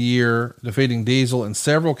closing the year, defeating Diesel in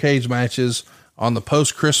several cage matches on the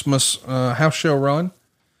post-Christmas house show run.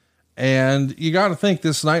 And you got to think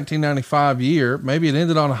this 1995 year, maybe it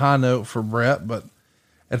ended on a high note for Bret, but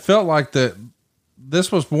it felt like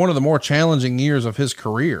this was one of the more challenging years of his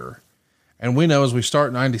career. And we know as we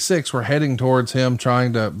start 96, we're heading towards him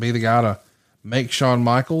trying to be the guy to make Shawn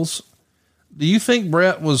Michaels. Do you think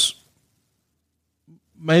Bret was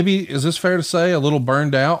maybe, is this fair to say, a little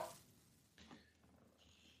burned out?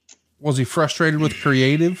 Was he frustrated with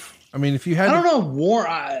creative? I mean, if you had, I don't know,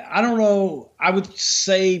 I don't know. I would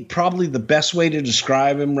say probably the best way to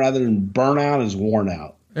describe him rather than burnout is worn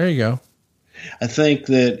out. There you go. I think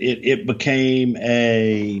that it became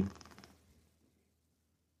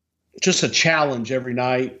just a challenge every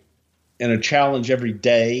night and a challenge every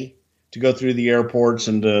day to go through the airports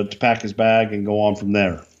and to pack his bag and go on from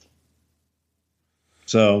there.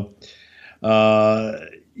 So,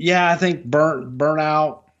 I think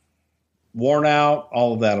burnout, worn out,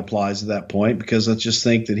 all of that applies at that point, because I just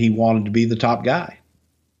think that he wanted to be the top guy.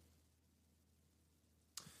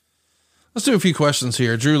 Let's do a few questions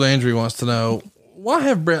here. Drew Landry wants to know, why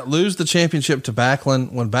have Bret lose the championship to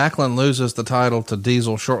Backlund when Backlund loses the title to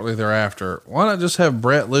Diesel shortly thereafter? Why not just have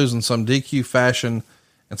Bret lose in some DQ fashion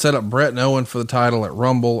and set up Bret and Owen for the title at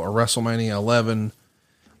Rumble or WrestleMania 11?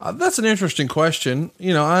 That's an interesting question.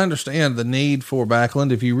 You know, I understand the need for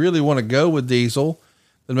Backlund. If you really want to go with Diesel,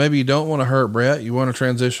 then maybe you don't want to hurt Bret. You want a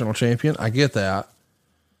transitional champion. I get that.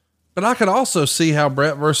 But I could also see how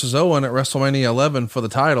Bret versus Owen at WrestleMania 11 for the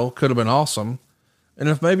title could have been awesome. And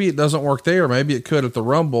if maybe it doesn't work there, maybe it could at the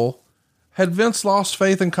Rumble. Had Vince lost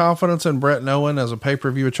faith and confidence in Bret and Owen as a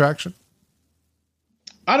pay-per-view attraction?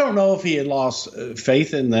 I don't know if he had lost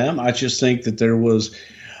faith in them. I just think that there was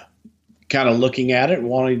kind of looking at it,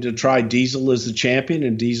 wanting to try Diesel as the champion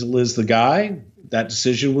and Diesel as the guy. That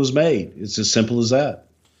decision was made. It's as simple as that.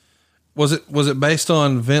 Was it based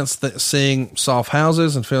on Vince seeing soft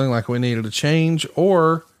houses and feeling like we needed a change?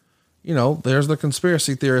 Or, you know, there's the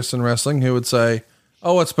conspiracy theorists in wrestling who would say,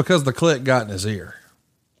 oh, it's because the Click got in his ear.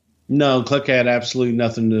 No, Click had absolutely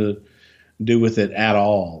nothing to do with it at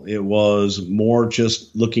all. It was more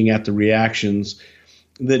just looking at the reactions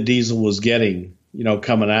that Diesel was getting, you know,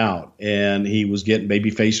 coming out, and he was getting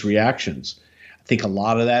babyface reactions. I think a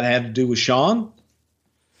lot of that had to do with Shawn,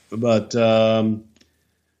 but,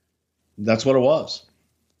 that's what it was.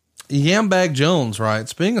 Yambag Jones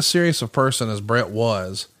writes, being as serious a person as Bret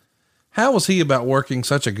was, how was he about working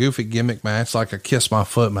such a goofy gimmick match like a Kiss My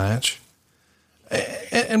Foot match?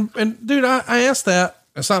 And dude, I asked that.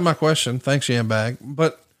 It's not my question. Thanks, Yambag.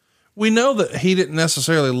 But we know that he didn't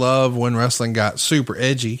necessarily love when wrestling got super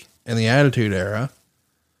edgy in the Attitude Era.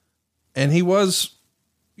 And he was,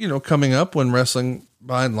 you know, coming up when wrestling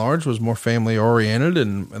by and large was more family oriented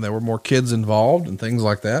and there were more kids involved and things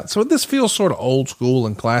like that. So this feels sort of old school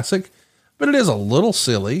and classic, but it is a little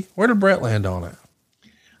silly. Where did Bret land on it?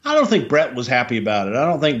 I don't think Bret was happy about it. I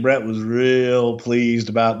don't think Bret was real pleased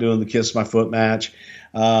about doing the Kiss My Foot match.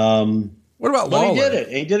 What about Lawler? But he did it.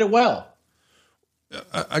 He did it well.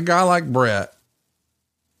 A guy like Bret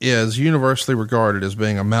is universally regarded as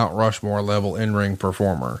being a Mount Rushmore level in-ring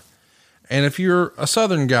performer. And if you're a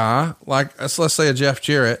Southern guy, like let's say a Jeff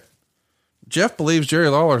Jarrett, Jeff believes Jerry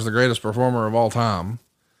Lawler is the greatest performer of all time.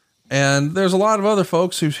 And there's a lot of other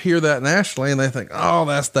folks who hear that nationally and they think, oh,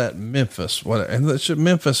 that's that Memphis. And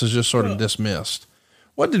Memphis is just sort of dismissed.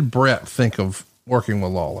 What did Bret think of working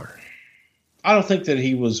with Lawler? I don't think that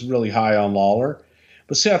he was really high on Lawler.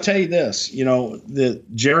 But see, I'll tell you this, you know,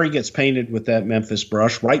 Jerry gets painted with that Memphis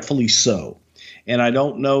brush, rightfully so. And I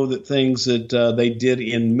don't know that things that they did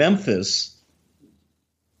in Memphis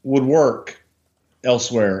would work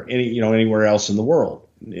elsewhere, anywhere else in the world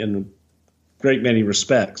in a great many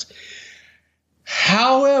respects.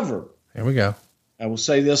 However, here we go. I will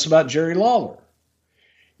say this about Jerry Lawler.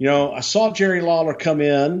 You know, I saw Jerry Lawler come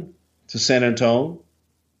in to San Antonio,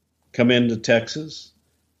 come into Texas,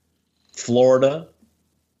 Florida,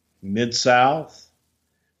 Mid-South,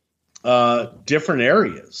 different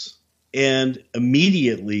areas, and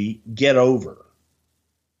immediately get over,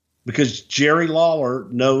 because Jerry Lawler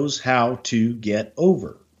knows how to get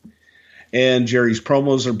over. And Jerry's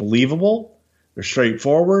promos are believable. They're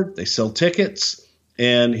straightforward. They sell tickets,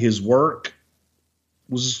 and his work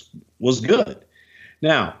was good.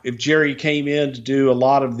 Now, if Jerry came in to do a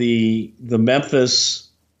lot of the Memphis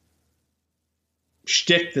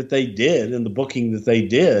shtick that they did and the booking that they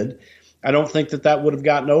did, I don't think that would have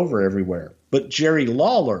gotten over everywhere. But Jerry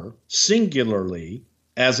Lawler, singularly,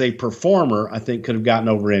 as a performer, I think could have gotten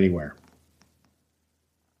over anywhere.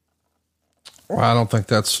 Well, I don't think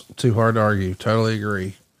that's too hard to argue. Totally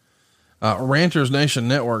agree. Ranters Nation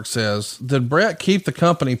Network says, did Bret keep the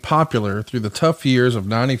company popular through the tough years of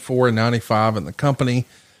 94 and 95 and the company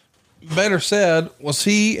Better said, was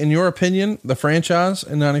he, in your opinion, the franchise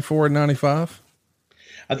in 94 and 95?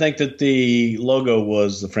 I think that the logo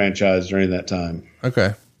was the franchise during that time.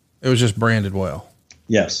 Okay. It was just branded well.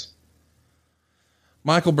 Yes.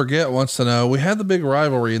 Michael Burgett wants to know, we had the big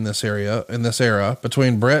rivalry in this era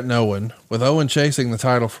between Bret and Owen, with Owen chasing the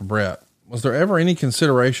title for Bret. Was there ever any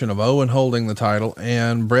consideration of Owen holding the title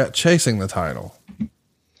and Bret chasing the title?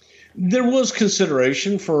 There was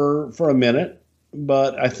consideration for a minute,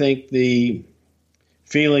 but I think the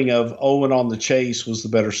feeling of Owen on the chase was the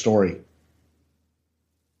better story.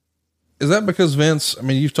 Is that because Vince, I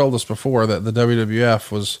mean, you've told us before that the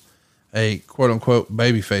WWF was a quote unquote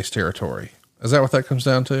babyface territory. Is that what that comes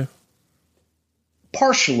down to?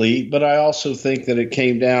 Partially, but I also think that it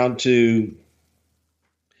came down to,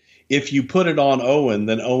 if you put it on Owen,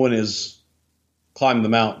 then Owen is climbed the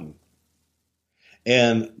mountain.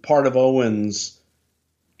 And part of Owen's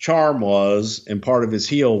charm was, and part of his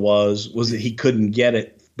heel was that he couldn't get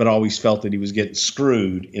it, but always felt that he was getting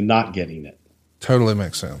screwed in not getting it. Totally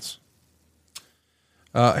makes sense.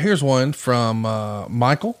 Here's one from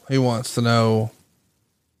Michael. He wants to know,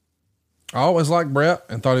 I always liked Bret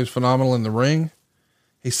and thought he was phenomenal in the ring.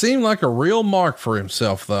 He seemed like a real mark for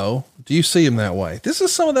himself, though. Do you see him that way? This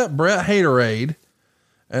is some of that Bret haterade.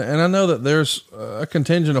 And I know that there's a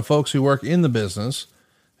contingent of folks who work in the business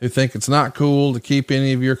who think it's not cool to keep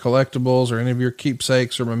any of your collectibles or any of your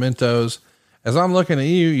keepsakes or mementos. As I'm looking at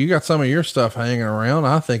you, you got some of your stuff hanging around.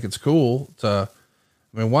 I think it's cool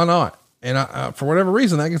why not? And I, for whatever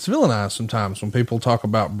reason, that gets villainized sometimes when people talk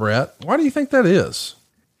about Bret. Why do you think that is?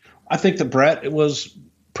 I think that Bret was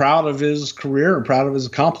proud of his career and proud of his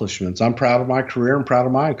accomplishments. I'm proud of my career and proud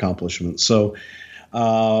of my accomplishments. So,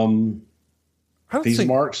 these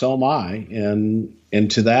marks, so am I.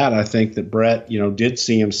 And to that, I think that Bret, did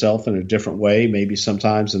see himself in a different way, maybe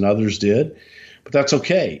sometimes than others did, but that's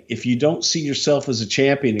okay. If you don't see yourself as a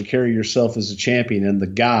champion and carry yourself as a champion and the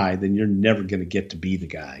guy, then you're never going to get to be the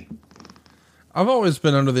guy. I've always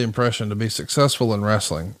been under the impression to be successful in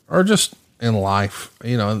wrestling or just in life,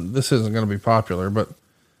 this isn't going to be popular, but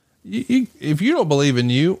if you don't believe in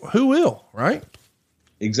you, who will, right?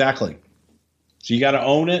 Exactly. So you got to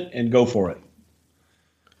own it and go for it.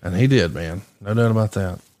 And he did, man. No doubt about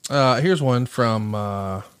that. Here's one from,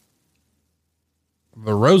 the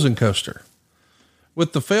Rosen Coaster.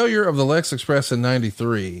 With the failure of the Lex Express in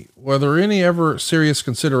 93, were there any ever serious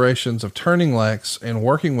considerations of turning Lex and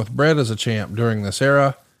working with Bret as a champ during this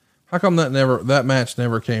era? How come that match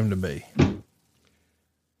never came to be?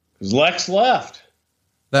 Because Lex left.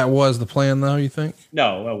 That was the plan, though, you think?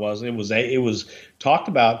 No, it wasn't. It was talked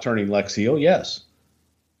about turning Lex heel, yes.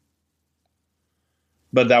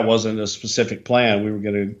 But that wasn't a specific plan. We were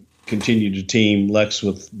going to continue to team Lex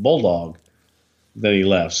with Bulldog. Then he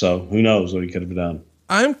left. So who knows what he could have done.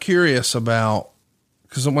 I'm curious about,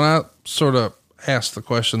 because when I sort of asked the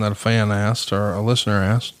question that a fan asked or a listener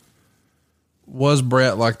asked, was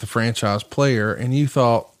Bret like the franchise player? And you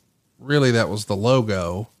thought really that was the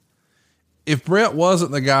logo. If Bret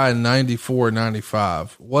wasn't the guy in 94,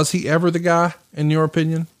 95, was he ever the guy in your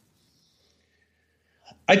opinion?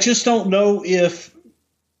 I just don't know if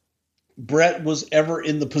Bret was ever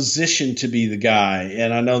in the position to be the guy.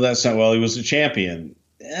 And I know that's not, well, he was a champion.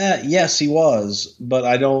 Yes, he was, but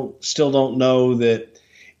I still don't know that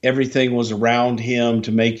everything was around him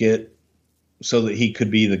to make it so that he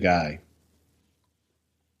could be the guy.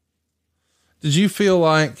 Did you feel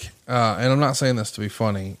like, and I'm not saying this to be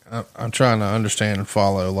funny, I'm trying to understand and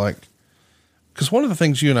follow, because one of the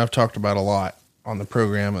things you and I've talked about a lot on the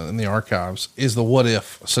program and in the archives is the what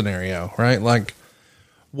if scenario, right? Like,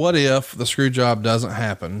 what if the screw job doesn't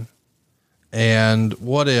happen? And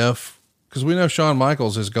what if, because we know Shawn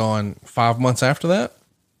Michaels is gone 5 months after that.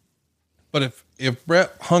 But if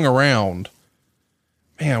Bret hung around,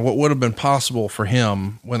 man, what would have been possible for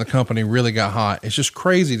him when the company really got hot? It's just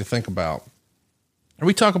crazy to think about. And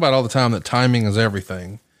we talk about all the time that timing is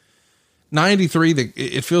everything. 93,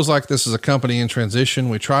 it feels like this is a company in transition.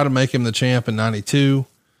 We try to make him the champ in 92.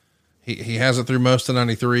 He has it through most of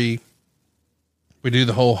 93. We do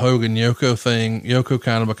the whole Hogan Yoko thing. Yoko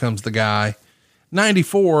kind of becomes the guy.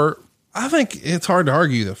 94, I think it's hard to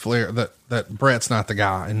argue that Bret's not the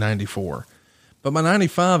guy in 94. But by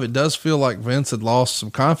 95, it does feel like Vince had lost some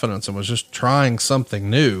confidence and was just trying something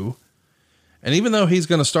new. And even though he's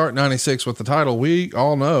going to start 96 with the title, we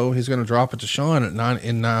all know he's going to drop it to Shawn at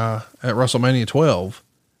WrestleMania 12.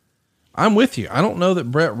 I'm with you. I don't know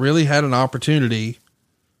that Bret really had an opportunity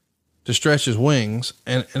to stretch his wings.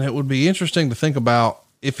 And it would be interesting to think about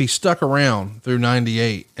if he stuck around through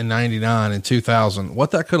 98 and 99 and 2000,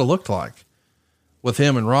 what that could have looked like with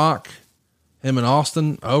him and Rock, him and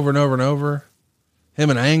Austin over and over and over, him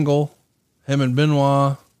and Angle, him and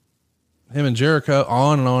Benoit, him and Jericho,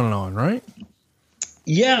 on and on and on, right?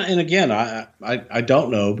 Yeah. And again, I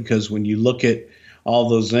don't know, because when you look at all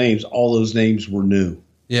those names were new.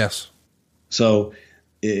 Yes. So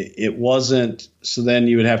it wasn't, so then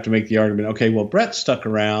you would have to make the argument, okay, well, Brett stuck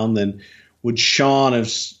around, then would Shawn have,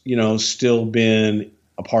 still been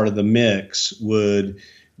a part of the mix? Would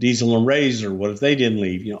Diesel and Razor, what if they didn't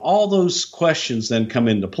leave? All those questions then come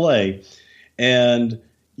into play, and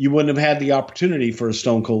you wouldn't have had the opportunity for a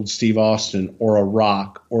Stone Cold Steve Austin or a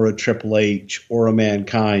Rock or a Triple H or a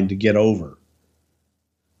Mankind to get over.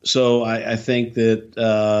 So I think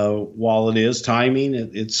that while it is timing,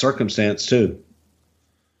 it's circumstance too.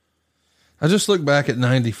 I just look back at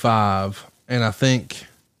 95 and I think,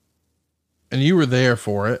 and you were there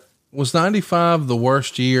for it, was 95 the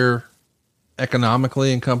worst year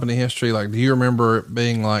economically in company history? Like, do you remember it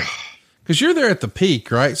being like, cause you're there at the peak,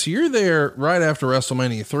 right? So you're there right after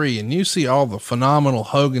WrestleMania 3 and you see all the phenomenal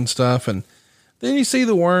Hogan stuff. And then you see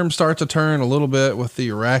the worm start to turn a little bit with the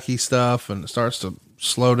Iraqi stuff, and it starts to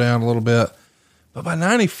slow down a little bit. But by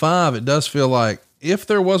 95, it does feel like if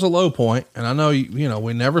there was a low point, and I know,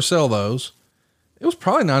 we never sell those, it was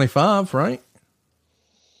probably 95, right?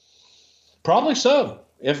 Probably so.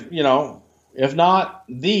 If not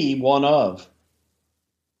the one of.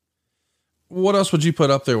 What else would you put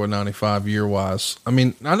up there with 95 year wise? I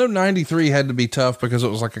mean, I know 93 had to be tough because it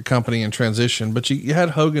was like a company in transition, but you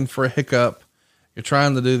had Hogan for a hiccup. You're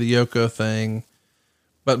trying to do the Yoko thing.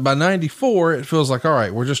 But by 94, it feels like, all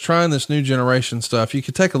right, we're just trying this new generation stuff. You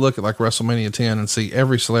could take a look at like WrestleMania 10 and see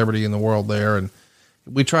every celebrity in the world there. And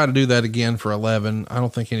we try to do that again for 11. I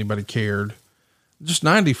don't think anybody cared. Just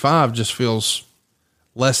 95 just feels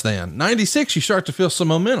less than. 96, you start to feel some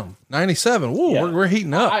momentum. 97, whoa, yeah. we're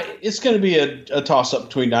heating up. It's going to be a toss up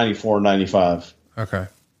between 94 and 95. Okay.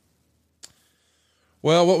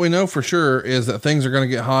 Well, what we know for sure is that things are going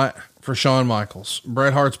to get hot for Shawn Michaels,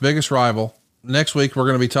 Bret Hart's biggest rival. Next week, we're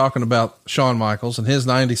going to be talking about Shawn Michaels and his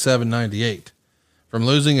 97-98. From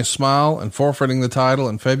losing his smile and forfeiting the title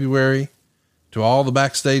in February to all the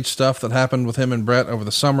backstage stuff that happened with him and Bret over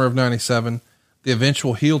the summer of 97, the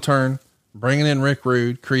eventual heel turn, bringing in Rick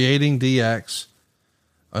Rude, creating DX.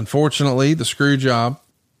 Unfortunately, the screw job,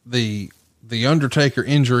 the Undertaker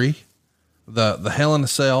injury, the Hell in a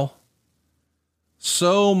Cell.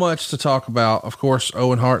 So much to talk about. Of course,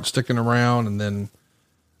 Owen Hart sticking around, and then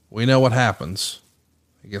we know what happens.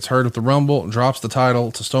 He gets hurt at the Rumble and drops the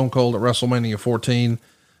title to Stone Cold at WrestleMania 14.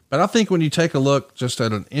 But I think when you take a look just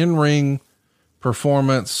at an in-ring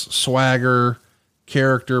performance, swagger,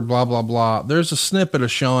 character, blah, blah, blah, there's a snippet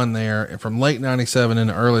of Shawn there from late 97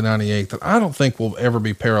 into early 98 that I don't think will ever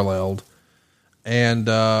be paralleled. And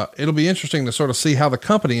it'll be interesting to sort of see how the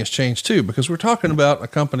company has changed too, because we're talking about a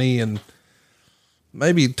company in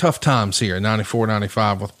maybe tough times here, 94,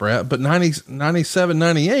 95 with Bret, but 97,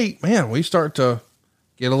 98, man, we start to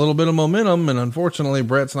get a little bit of momentum. And unfortunately,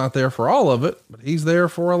 Bret's not there for all of it, but he's there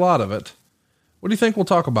for a lot of it. What do you think we'll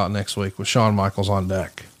talk about next week with Shawn Michaels on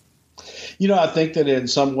deck? I think that in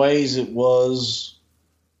some ways it was,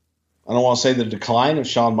 I don't want to say the decline of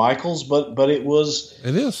Shawn Michaels, but it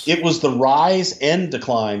is. It was the rise and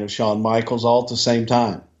decline of Shawn Michaels all at the same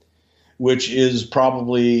time, which is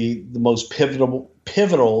probably the most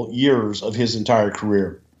pivotal years of his entire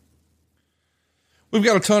career. We've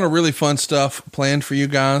got a ton of really fun stuff planned for you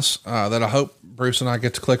guys that I hope Bruce and I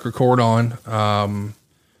get to click record on.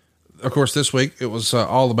 Of course, this week it was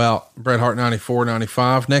all about Bret Hart 94,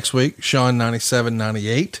 95. Next week, Shawn 97,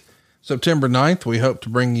 98. September 9th, we hope to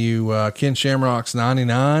bring you Ken Shamrock's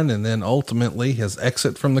 99 and then ultimately his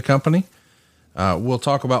exit from the company. We'll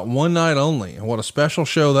talk about One Night Only and what a special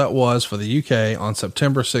show that was for the UK on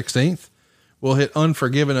September 16th. We'll hit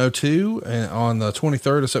Unforgiven 02 on the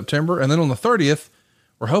 23rd of September. And then on the 30th,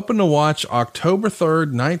 we're hoping to watch October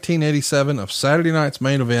 3rd, 1987 of Saturday night's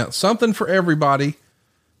main event. Something for everybody.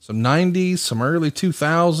 Some 90s, some early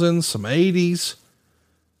 2000s, some 80s.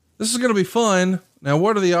 This is going to be fun. Now,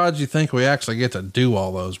 what are the odds you think we actually get to do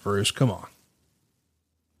all those, Bruce? Come on.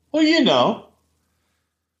 Well,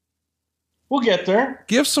 we'll get there.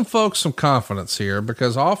 Give some folks some confidence here,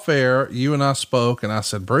 because off air, you and I spoke and I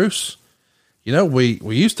said, Bruce, we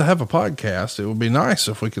used to have a podcast. It would be nice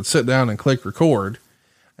if we could sit down and click record.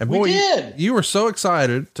 And boy, we did. You were so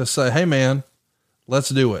excited to say, hey man, let's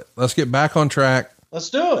do it. Let's get back on track. Let's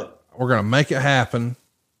do it. We're going to make it happen.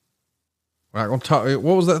 We're not going to talk.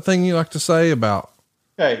 What was that thing you like to say about?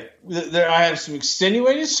 Okay. I have some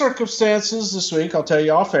extenuating circumstances this week. I'll tell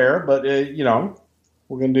you off air, but we're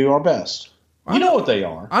going to do our best. You know what they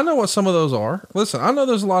are. I know what some of those are. Listen, I know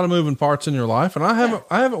there's a lot of moving parts in your life, and I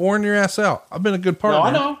haven't worn your ass out. I've been a good partner. No,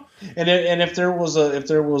 I know. And if there was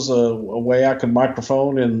a way I could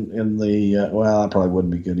microphone in the well, that probably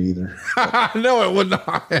wouldn't be good either. No, it would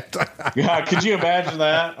not. Yeah, could you imagine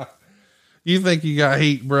that? You think you got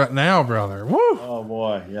heat now, brother? Woo! Oh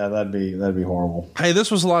boy, yeah, that'd be horrible. Hey, this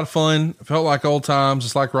was a lot of fun. It felt like old times.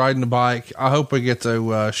 It's like riding a bike. I hope we get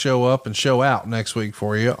to show up and show out next week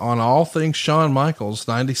for you on All Things Shawn Michaels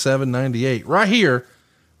 97-98 right here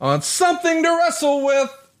on Something to Wrestle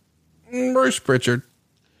With. Bruce Pritchard.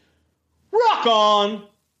 Rock on.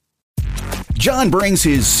 John brings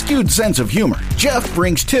his skewed sense of humor. Jeff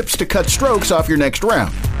brings tips to cut strokes off your next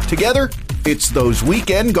round. Together, it's those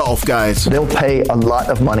weekend golf guys. They'll pay a lot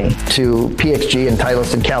of money to PXG and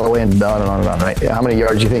Titleist and Callaway and on and on and on, right? How many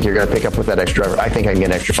yards do you think you're going to pick up with that extra driver? I think I can get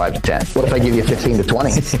an extra 5 to 10. What if I give you 15 to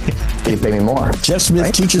 20? You pay me more. Jeff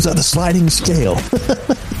Smith teaches on a sliding scale.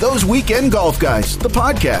 Those Weekend Golf Guys, the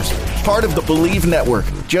podcast, part of the Believe Network.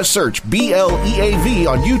 Just search BLEAV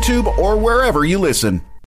on YouTube or wherever you listen.